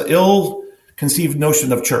 That's an ill-conceived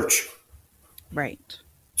notion of church. Right.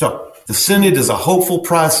 So the synod is a hopeful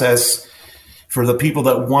process for the people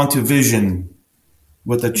that want to vision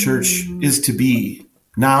what the church is to be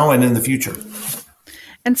now and in the future.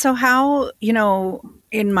 And so how,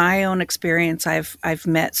 in my own experience, I've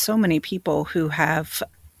met so many people who have,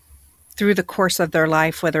 through the course of their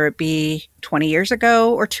life, whether it be 20 years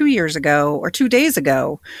ago or 2 years ago or 2 days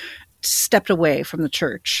ago, stepped away from the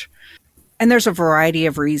church. And there's a variety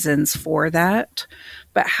of reasons for that.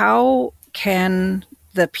 But how can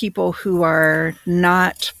the people who are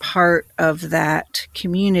not part of that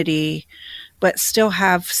community, but still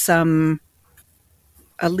have some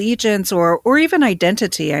allegiance or even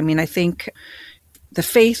identity? I mean, I think the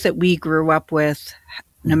faith that we grew up with,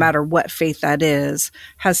 no matter what faith that is,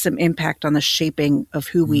 has some impact on the shaping of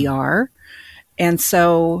who we are. And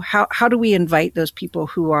so how do we invite those people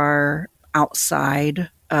who are outside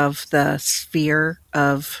of the sphere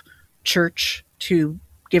of church to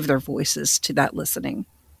give their voices to that listening?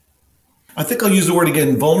 I think I'll use the word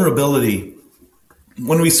again, vulnerability.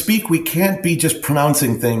 When we speak, we can't be just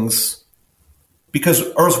pronouncing things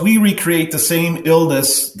or else we recreate the same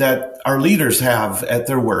illness that our leaders have at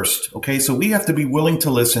their worst. Okay, so we have to be willing to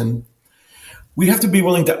listen. We have to be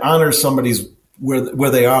willing to honor somebody's where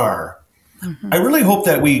they are. Mm-hmm. I really hope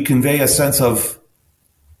that we convey a sense of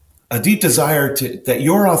a deep desire that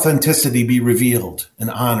your authenticity be revealed and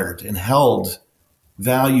honored and held,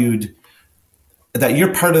 valued, that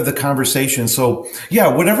you're part of the conversation. So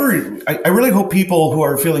I really hope people who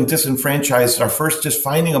are feeling disenfranchised are first just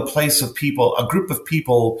finding a place of people, a group of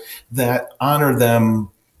people that honor them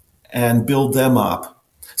and build them up.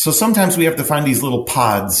 So sometimes we have to find these little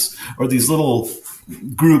pods or these little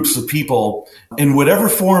groups of people in whatever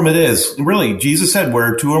form it is. And really, Jesus said,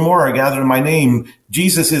 where two or more are gathered in my name,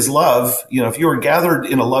 Jesus is love. If you are gathered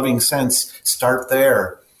in a loving sense, start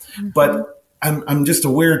there. Mm-hmm. But I'm just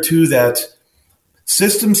aware too that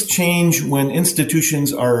systems change when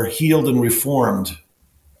institutions are healed and reformed.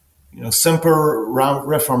 Semper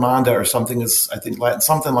reformanda or something is, I think, Latin,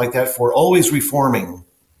 something like that for always reforming.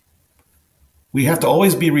 We have to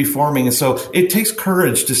always be reforming. And so it takes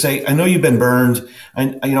courage to say, I know you've been burned.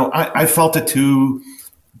 And, I felt it too.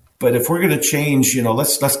 But if we're going to change,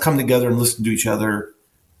 let's come together and listen to each other.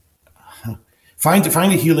 Find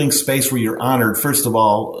a healing space where you're honored, first of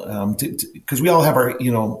all, because we all have our,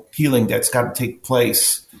 healing that's got to take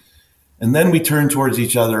place. And then we turn towards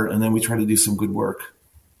each other, and then we try to do some good work.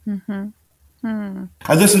 Mm-hmm.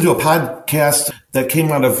 I listened to a podcast that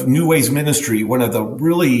came out of New Ways Ministry, one of the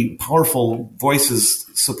really powerful voices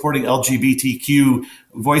supporting LGBTQ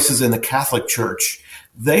voices in the Catholic Church.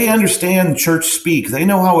 They understand church speak. They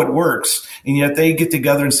know how it works. And yet they get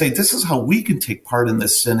together and say, this is how we can take part in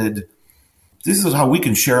this synod. This is how we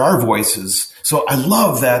can share our voices. So I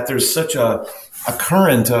love that there's such a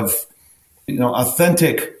current of,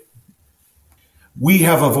 authentic. We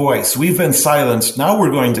have a voice. We've been silenced. Now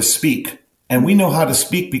we're going to speak. And we know how to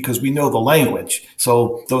speak because we know the language.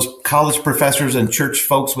 So those college professors and church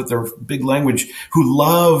folks with their big language who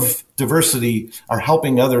love diversity are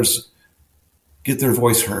helping others get their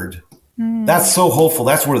voice heard. That's so hopeful.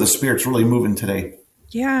 That's where the Spirit's really moving today.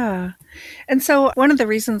 Yeah. And so one of the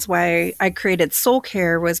reasons why I created Soul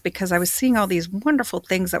Care was because I was seeing all these wonderful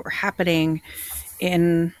things that were happening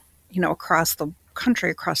in, across the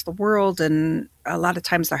country, across the world. And a lot of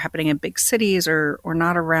times they're happening in big cities or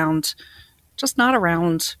not around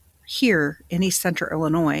here in East Central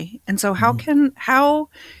Illinois. And so how,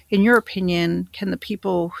 in your opinion, can the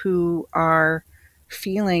people who are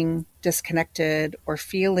feeling disconnected or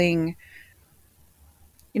feeling,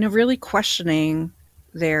 really questioning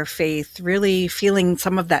their faith, really feeling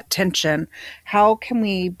some of that tension, how can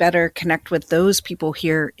we better connect with those people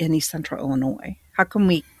here in East Central Illinois? How can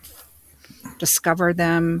we discover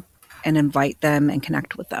them and invite them and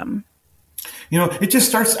connect with them? It just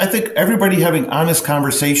starts, I think, everybody having honest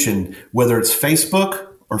conversation, whether it's Facebook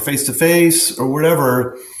or face-to-face or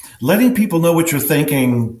whatever, letting people know what you're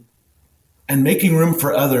thinking and making room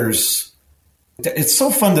for others. It's so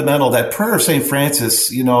fundamental, that prayer of St. Francis,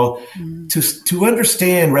 to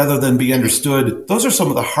understand rather than be understood. Those are some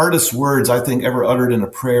of the hardest words I think ever uttered in a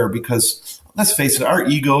prayer, because let's face it, our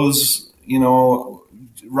egos,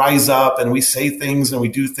 rise up and we say things and we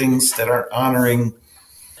do things that aren't honoring.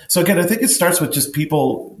 So again, I think it starts with just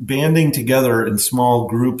people banding together in small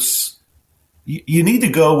groups. You need to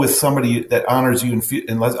go with somebody that honors you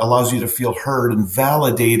and allows you to feel heard and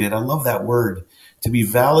validated. I love that word, to be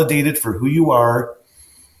validated for who you are.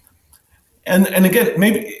 And again,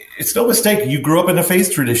 maybe it's no mistake you grew up in a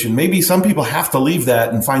faith tradition. Maybe some people have to leave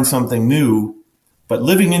that and find something new, but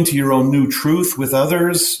living into your own new truth with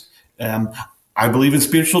others. I believe in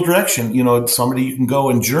spiritual direction. Somebody you can go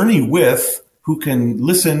and journey with, who can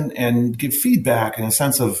listen and give feedback in a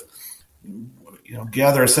sense of,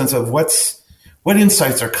 gather a sense of what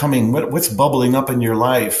insights are coming, what's bubbling up in your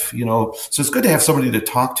life, So it's good to have somebody to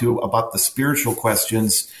talk to about the spiritual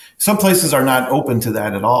questions. Some places are not open to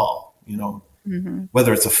that at all,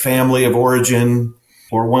 whether it's a family of origin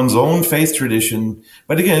or one's own faith tradition.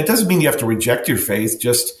 But again, it doesn't mean you have to reject your faith.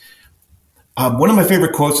 Just one of my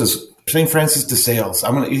favorite quotes is St. Francis de Sales.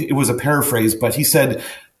 It was a paraphrase, but he said,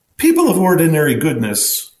 "People of ordinary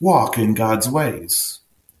goodness walk in God's ways.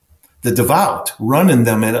 The devout run in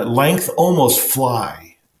them and at length almost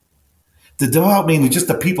fly." The devout meaning just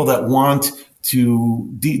the people that want to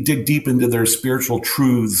dig deep into their spiritual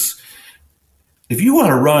truths. If you want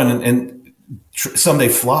to run and someday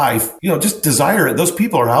fly, just desire it. Those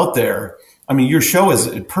people are out there. Your show is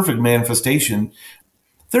a perfect manifestation.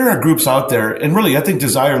 There are groups out there, and really, I think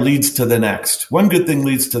desire leads to the next. One good thing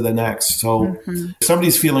leads to the next. So if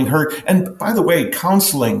somebody's feeling hurt. And by the way,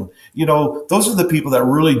 counseling, those are the people that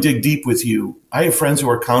really dig deep with you. I have friends who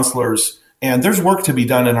are counselors, and there's work to be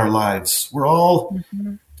done in our lives. We're all,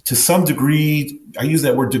 to some degree, I use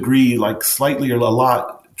that word degree, like slightly or a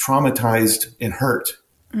lot, traumatized and hurt.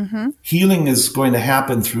 Healing is going to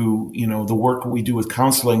happen through, the work we do with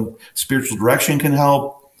counseling. Spiritual direction can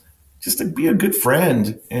help. Just to be a good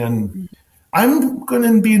friend. And I'm going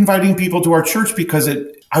to be inviting people to our church because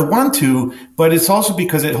I want to, but it's also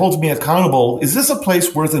because it holds me accountable. Is this a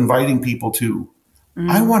place worth inviting people to?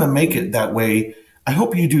 I want to make it that way. I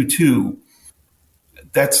hope you do too.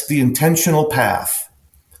 That's the intentional path.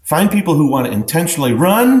 Find people who want to intentionally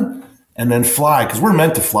run and then fly, because we're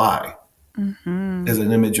meant to fly as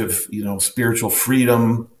an image of, spiritual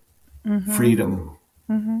freedom.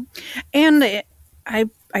 And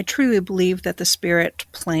I truly believe that the Spirit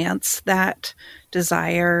plants that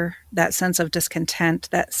desire, that sense of discontent,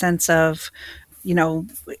 that sense of,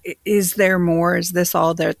 is there more? Is this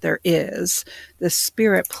all that there is? The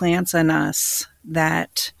Spirit plants in us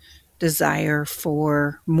that desire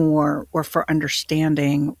for more or for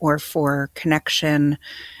understanding or for connection.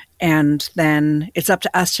 And then it's up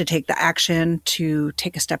to us to take the action to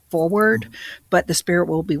take a step forward, but the Spirit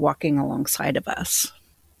will be walking alongside of us.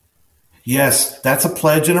 Yes, that's a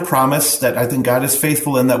pledge and a promise that I think God is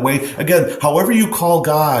faithful in that way. Again, however you call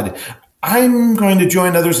God, I'm going to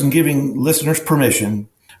join others in giving listeners permission.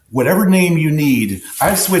 Whatever name you need,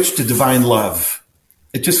 I've switched to divine love.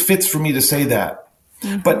 It just fits for me to say that.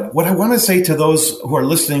 Mm-hmm. But what I want to say to those who are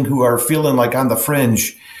listening, who are feeling like on the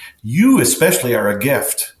fringe, you especially are a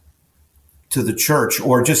gift to the church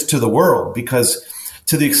or just to the world, because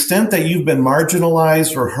to the extent that you've been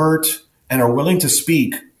marginalized or hurt and are willing to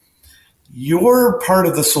speak, you're part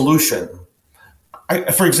of the solution.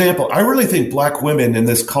 For example, I really think Black women in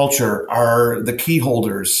this culture are the key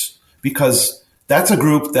holders, because that's a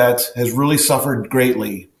group that has really suffered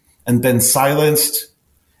greatly and been silenced.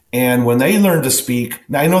 And when they learn to speak,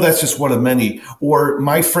 now I know that's just one of many, or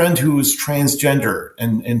my friend who's transgender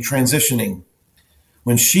and transitioning,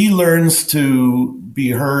 when she learns to be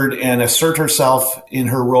heard and assert herself in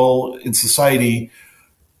her role in society,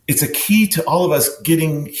 it's a key to all of us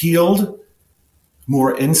getting healed,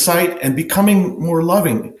 more insight, and becoming more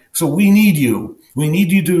loving. So we need you. We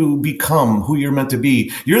need you to become who you're meant to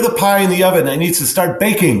be. You're the pie in the oven that needs to start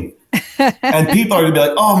baking. And people are going to be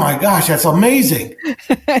like, oh my gosh, that's amazing.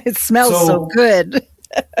 It smells so good.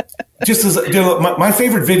 Just as my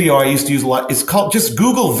favorite video I used to use a lot, it's called, just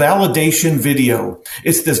Google validation video.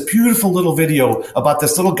 It's this beautiful little video about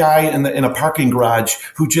this little guy in a parking garage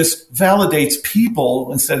who just validates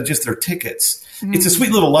people instead of just their tickets. Mm. It's a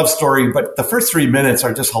sweet little love story, but the first 3 minutes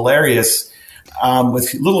are just hilarious.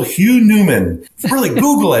 With little Hugh Newman. Really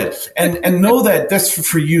Google it and know that that's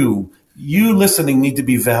for you. You listening need to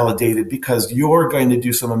be validated, because you're going to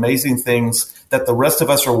do some amazing things that the rest of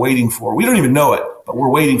us are waiting for. We don't even know it, but we're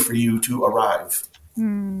waiting for you to arrive.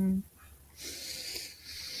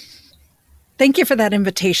 Thank you for that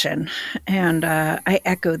invitation. And I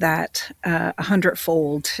echo that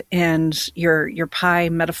 100-fold. And your pie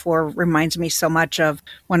metaphor reminds me so much of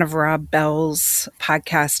one of Rob Bell's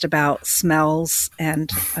podcasts about smells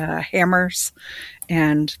and hammers,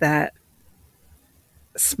 and that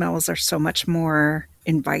smells are so much more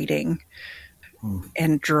inviting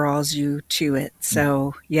and draws you to it.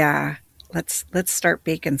 So yeah, let's start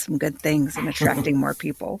baking some good things and attracting more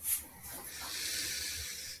people.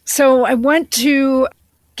 So I want to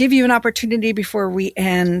give you an opportunity before we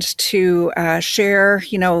end to share,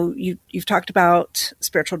 you've talked about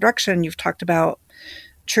spiritual direction, you've talked about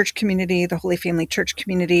church community, the Holy Family Church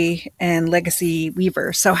community, and Legacy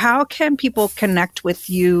Weaver. So how can people connect with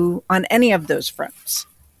you on any of those fronts?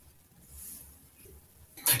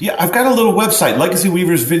 Yeah, I've got a little website, Legacy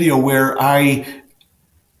Weaver's Video, where I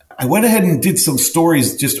went ahead and did some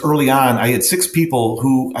stories just early on. I had 6 people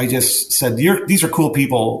who I just said, these are cool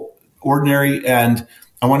people, ordinary, and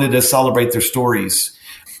I wanted to celebrate their stories.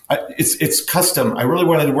 It's custom. I really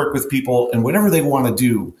wanted to work with people and whatever they want to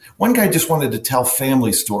do. One guy just wanted to tell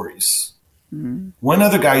family stories. Mm-hmm. One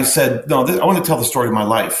other guy said, no, I want to tell the story of my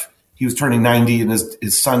life. He was turning 90 and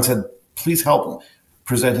his son said, please help him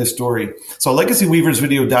present his story. So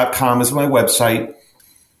legacyweaversvideo.com is my website.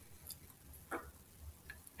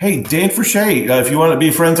 Hey, Dan Frichet, if you want to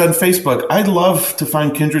be friends on Facebook, I'd love to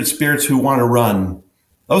find kindred spirits who want to run.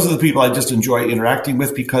 Those are the people I just enjoy interacting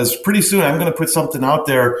with, because pretty soon I'm going to put something out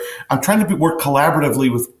there. I'm trying to work collaboratively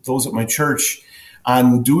with those at my church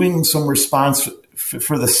on doing some response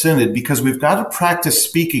for the synod, because we've got to practice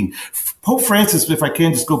speaking. Pope Francis, if I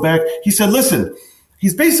can just go back, he said, listen,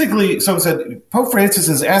 someone said, Pope Francis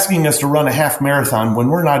is asking us to run a half marathon when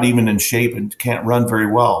we're not even in shape and can't run very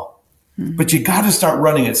well. Mm-hmm. But you got to start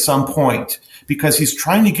running at some point, because he's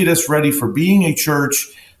trying to get us ready for being a church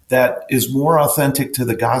that is more authentic to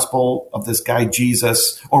the gospel of this guy,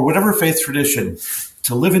 Jesus, or whatever faith tradition,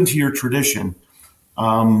 to live into your tradition.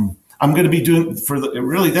 I'm going to be doing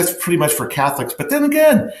that's pretty much for Catholics. But then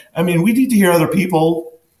again, I mean, we need to hear other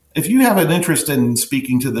people. If you have an interest in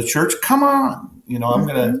speaking to the church, come on. I'm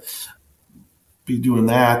going to be doing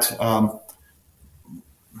that.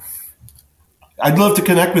 I'd love to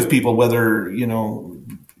connect with people, whether,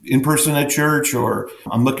 in person at church, or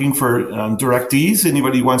I'm looking for directees,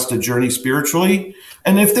 anybody who wants to journey spiritually.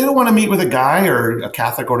 And if they don't want to meet with a guy or a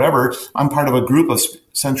Catholic or whatever, I'm part of a group of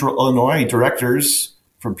Central Illinois directors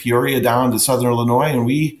from Peoria down to Southern Illinois. And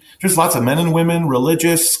there's lots of men and women,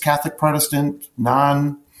 religious, Catholic, Protestant,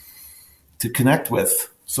 non, to connect with.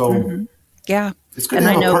 So yeah. It's good and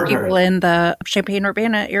to have I know a partner. people in the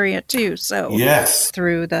Champaign-Urbana area too. So yes,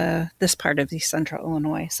 through this part of the Central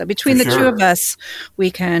Illinois. So between the two of us,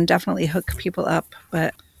 we can definitely hook people up.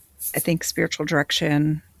 But I think spiritual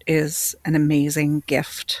direction is an amazing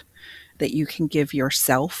gift that you can give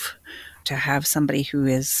yourself, to have somebody who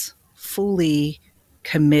is fully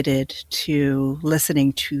committed to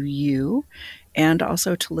listening to you and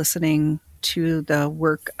also to listening to the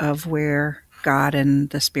work of where God and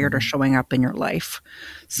the Spirit are showing up in your life.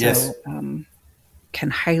 So, Yes. Can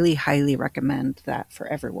highly, highly recommend that for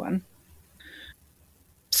everyone.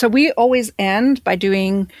 So we always end by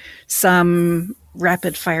doing some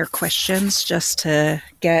rapid fire questions just to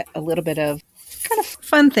get a little bit of kind of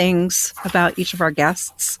fun things about each of our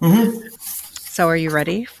guests. So are you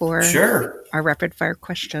ready for Sure. our rapid fire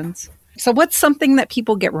questions? So what's something that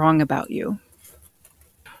people get wrong about you?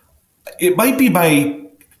 It might be my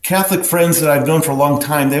Catholic friends that I've known for a long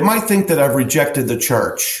time. They might think that I've rejected the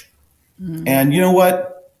church. And you know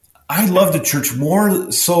what? I love the church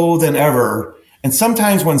more so than ever. And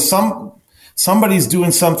sometimes when somebody's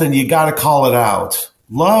doing something, you got to call it out.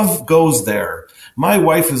 Love goes there. My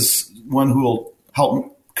wife is one who will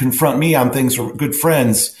help confront me on things, or good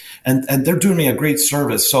friends, and they're doing me a great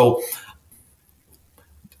service. So,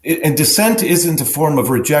 and dissent isn't a form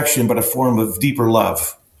of rejection, but a form of deeper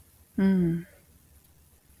love.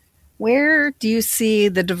 Where do you see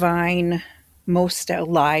the divine most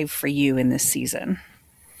alive for you in this season?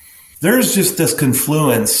 There's just this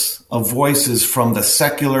confluence of voices from the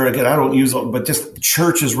secular, again, I don't use it, but just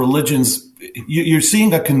churches, religions. You're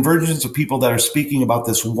seeing a convergence of people that are speaking about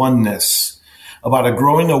this oneness, about a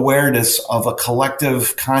growing awareness of a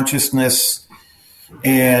collective consciousness.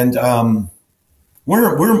 And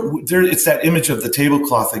we're there. It's that image of the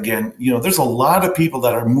tablecloth again. You know, there's a lot of people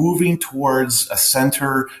that are moving towards a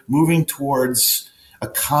center, moving towards a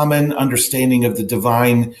common understanding of the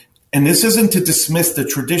divine. And this isn't to dismiss the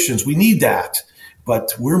traditions. We need that,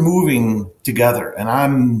 but we're moving together. And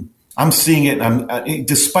I'm seeing it. And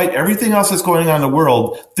despite everything else that's going on in the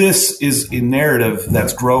world, this is a narrative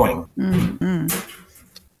that's growing. Mm-hmm.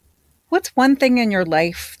 What's one thing in your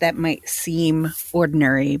life that might seem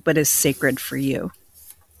ordinary but is sacred for you?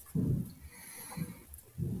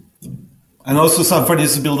 I know this will sound funny.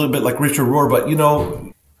 This will be a little bit like Richard Rohr, but you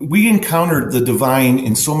know, we encountered the divine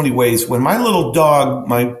in so many ways. When my little dog,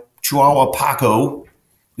 my Chihuahua Paco,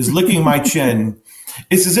 is licking my chin,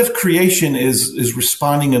 it's as if creation is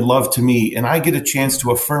responding in love to me, and I get a chance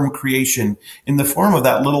to affirm creation in the form of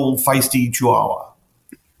that little feisty Chihuahua.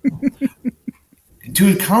 To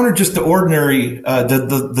encounter just the ordinary,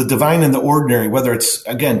 the divine in the ordinary, whether it's,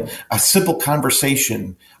 again, a simple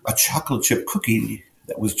conversation, a chocolate chip cookie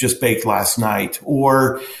that was just baked last night,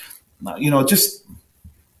 or, you know,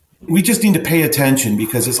 we just need to pay attention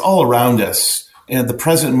because it's all around us. And the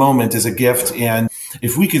present moment is a gift. And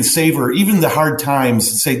if we can savor even the hard times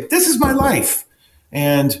and say, this is my life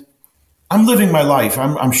and I'm living my life.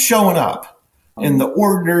 I'm showing up in the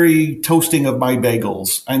ordinary toasting of my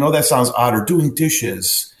bagels. I know that sounds odd, or doing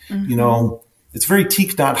dishes. You know, it's very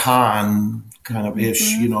Thich Nhat Hanh kind of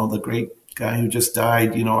ish, you know, the great guy who just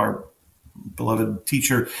died, you know, our beloved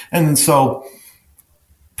teacher. And so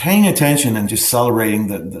paying attention and just celebrating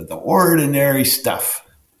the ordinary stuff.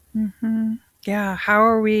 Mm-hmm. Yeah. How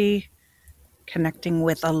are we connecting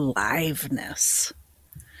with aliveness?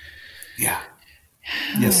 Yeah.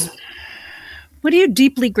 Yes. What are you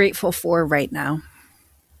deeply grateful for right now?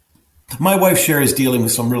 My wife, Sherry, is dealing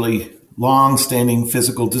with some really long-standing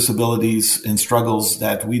physical disabilities and struggles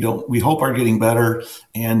that we hope are getting better.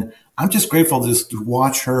 And I'm just grateful just to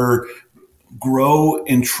watch her grow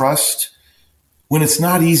in trust when it's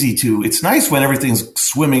not easy to. It's nice when everything's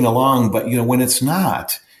swimming along, but you know, when it's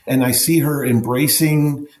not. And I see her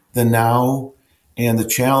embracing the now and the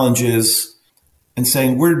challenges and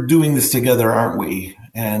saying, we're doing this together, aren't we?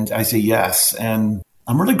 And I say, yes. And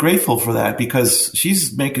I'm really grateful for that because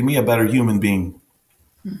she's making me a better human being.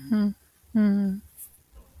 Mm-hmm. Mm-hmm.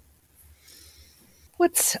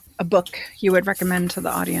 What's a book you would recommend to the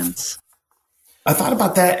audience? I thought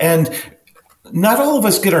about that, and not all of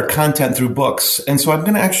us get our content through books. And so I'm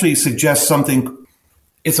going to actually suggest something.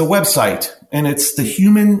 It's a website, and it's the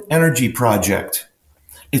Human Energy Project.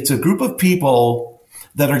 It's a group of people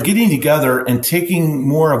that are getting together and taking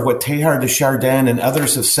more of what Teilhard de Chardin and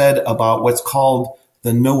others have said about what's called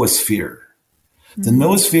the noosphere. Mm-hmm. The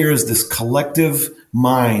noosphere is this collective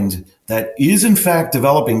mind that is in fact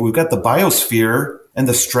developing. We've got the biosphere and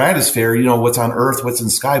the stratosphere, you know, what's on Earth, what's in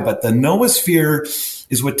the sky. But the noosphere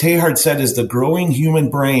is what Teilhard said is the growing human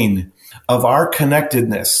brain of our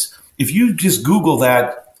connectedness. If you just Google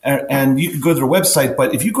that, and you can go to their website,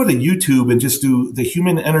 but if you go to YouTube and just do the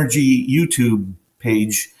Human Energy YouTube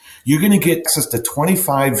page, you're going to get access to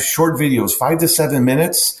 25 short videos, 5 to 7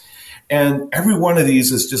 minutes. And every one of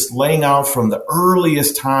these is just laying out from the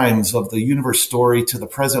earliest times of the universe story to the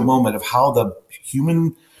present moment of how the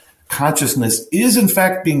human consciousness is in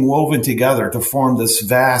fact being woven together to form this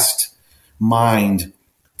vast mind.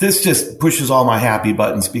 This just pushes all my happy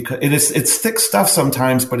buttons because it's thick stuff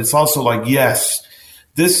sometimes, but it's also like, yes,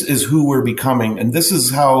 this is who we're becoming. And this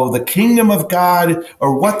is how the kingdom of God,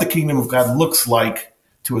 or what the kingdom of God looks like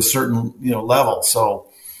to a certain, level. So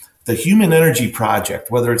the Human Energy Project,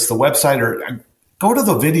 whether it's the website or go to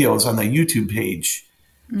the videos on the YouTube page,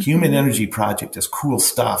 Human Energy Project is cool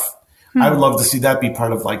stuff. I would love to see that be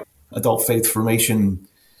part of like adult faith formation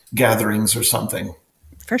gatherings or something.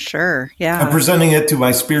 For sure. Yeah. I'm presenting it to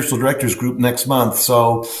my spiritual directors group next month.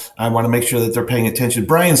 So I want to make sure that they're paying attention.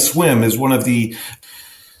 Brian Swim is one of the,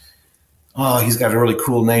 he's got a really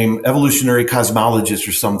cool name, evolutionary cosmologist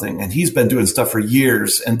or something. And he's been doing stuff for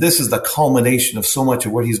years. And this is the culmination of so much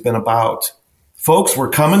of what he's been about. Folks, we're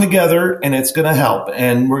coming together and it's going to help.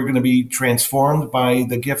 And we're going to be transformed by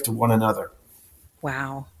the gift of one another.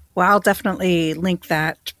 Wow. Well, I'll definitely link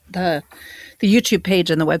that, the YouTube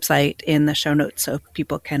page and the website in the show notes so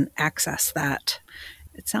people can access that.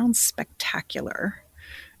 It sounds spectacular.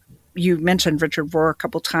 You mentioned Richard Rohr a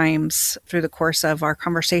couple times through the course of our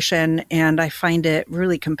conversation, and I find it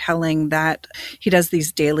really compelling that he does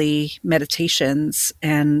these daily meditations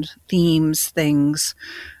and things.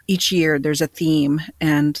 Each year there's a theme,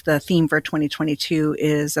 and the theme for 2022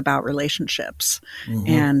 is about relationships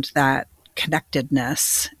and that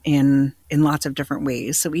connectedness in lots of different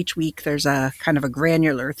ways. So each week there's a kind of a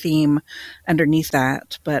granular theme underneath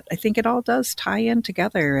that, but I think it all does tie in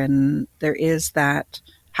together. And there is that,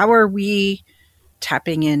 how are we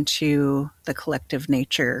tapping into the collective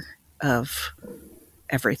nature of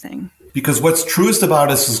everything? Because what's truest about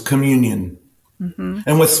us is communion.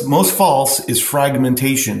 And what's most false is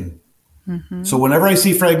fragmentation. So whenever I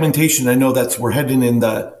see fragmentation, I know we're heading in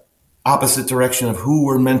the opposite direction of who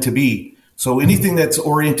we're meant to be. So anything that's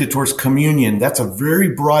oriented towards communion, that's a very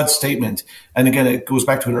broad statement. And again, it goes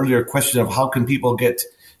back to an earlier question of how can people get,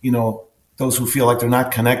 those who feel like they're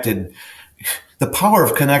not connected. The power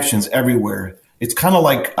of connections everywhere. It's kind of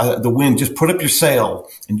like the wind. Just put up your sail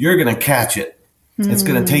and you're going to catch it. It's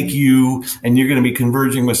going to take you and you're going to be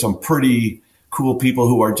converging with some pretty cool people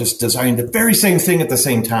who are just designing the very same thing at the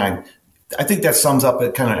same time. I think that sums up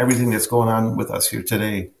kind of everything that's going on with us here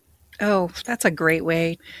today. Oh, that's a great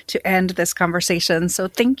way to end this conversation. So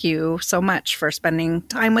thank you so much for spending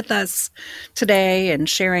time with us today and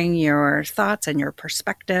sharing your thoughts and your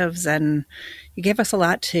perspectives. And you gave us a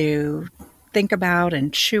lot to think about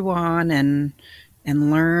and chew on and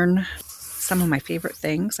learn. Some of my favorite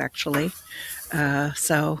things, actually.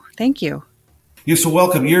 So thank you. You're so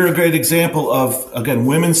welcome. You're a great example of, again,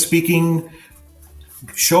 women speaking,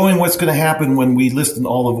 showing what's going to happen when we listen to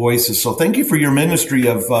all the voices. So thank you for your ministry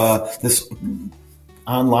of this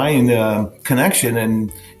online connection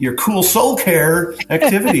and your cool soul care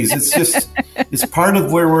activities. It's part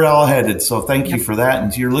of where we're all headed. So thank you for that.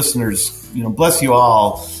 And to your listeners, bless you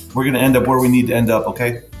all. We're going to end up where we need to end up.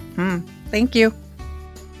 Okay. Thank you.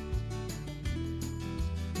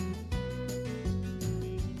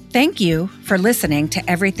 Thank you for listening to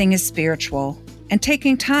Everything is Spiritual and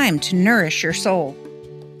taking time to nourish your soul.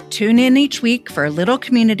 Tune in each week for a little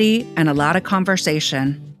community and a lot of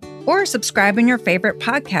conversation. Or subscribe in your favorite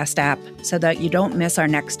podcast app so that you don't miss our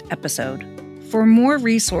next episode. For more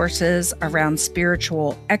resources around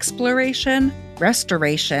spiritual exploration,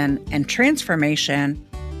 restoration, and transformation,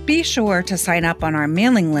 be sure to sign up on our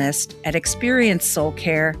mailing list at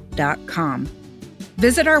experiencesoulcare.com.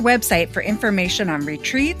 Visit our website for information on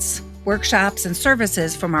retreats, workshops, and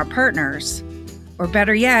services from our partners. Or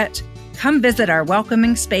better yet, come visit our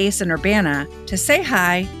welcoming space in Urbana to say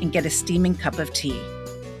hi and get a steaming cup of tea.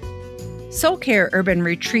 Soul Care Urban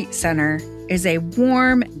Retreat Center is a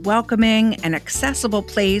warm, welcoming, and accessible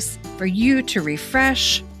place for you to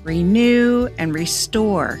refresh, renew, and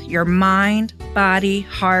restore your mind, body,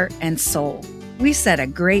 heart, and soul. We set a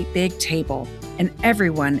great big table, and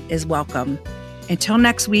everyone is welcome. Until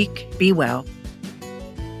next week, be well.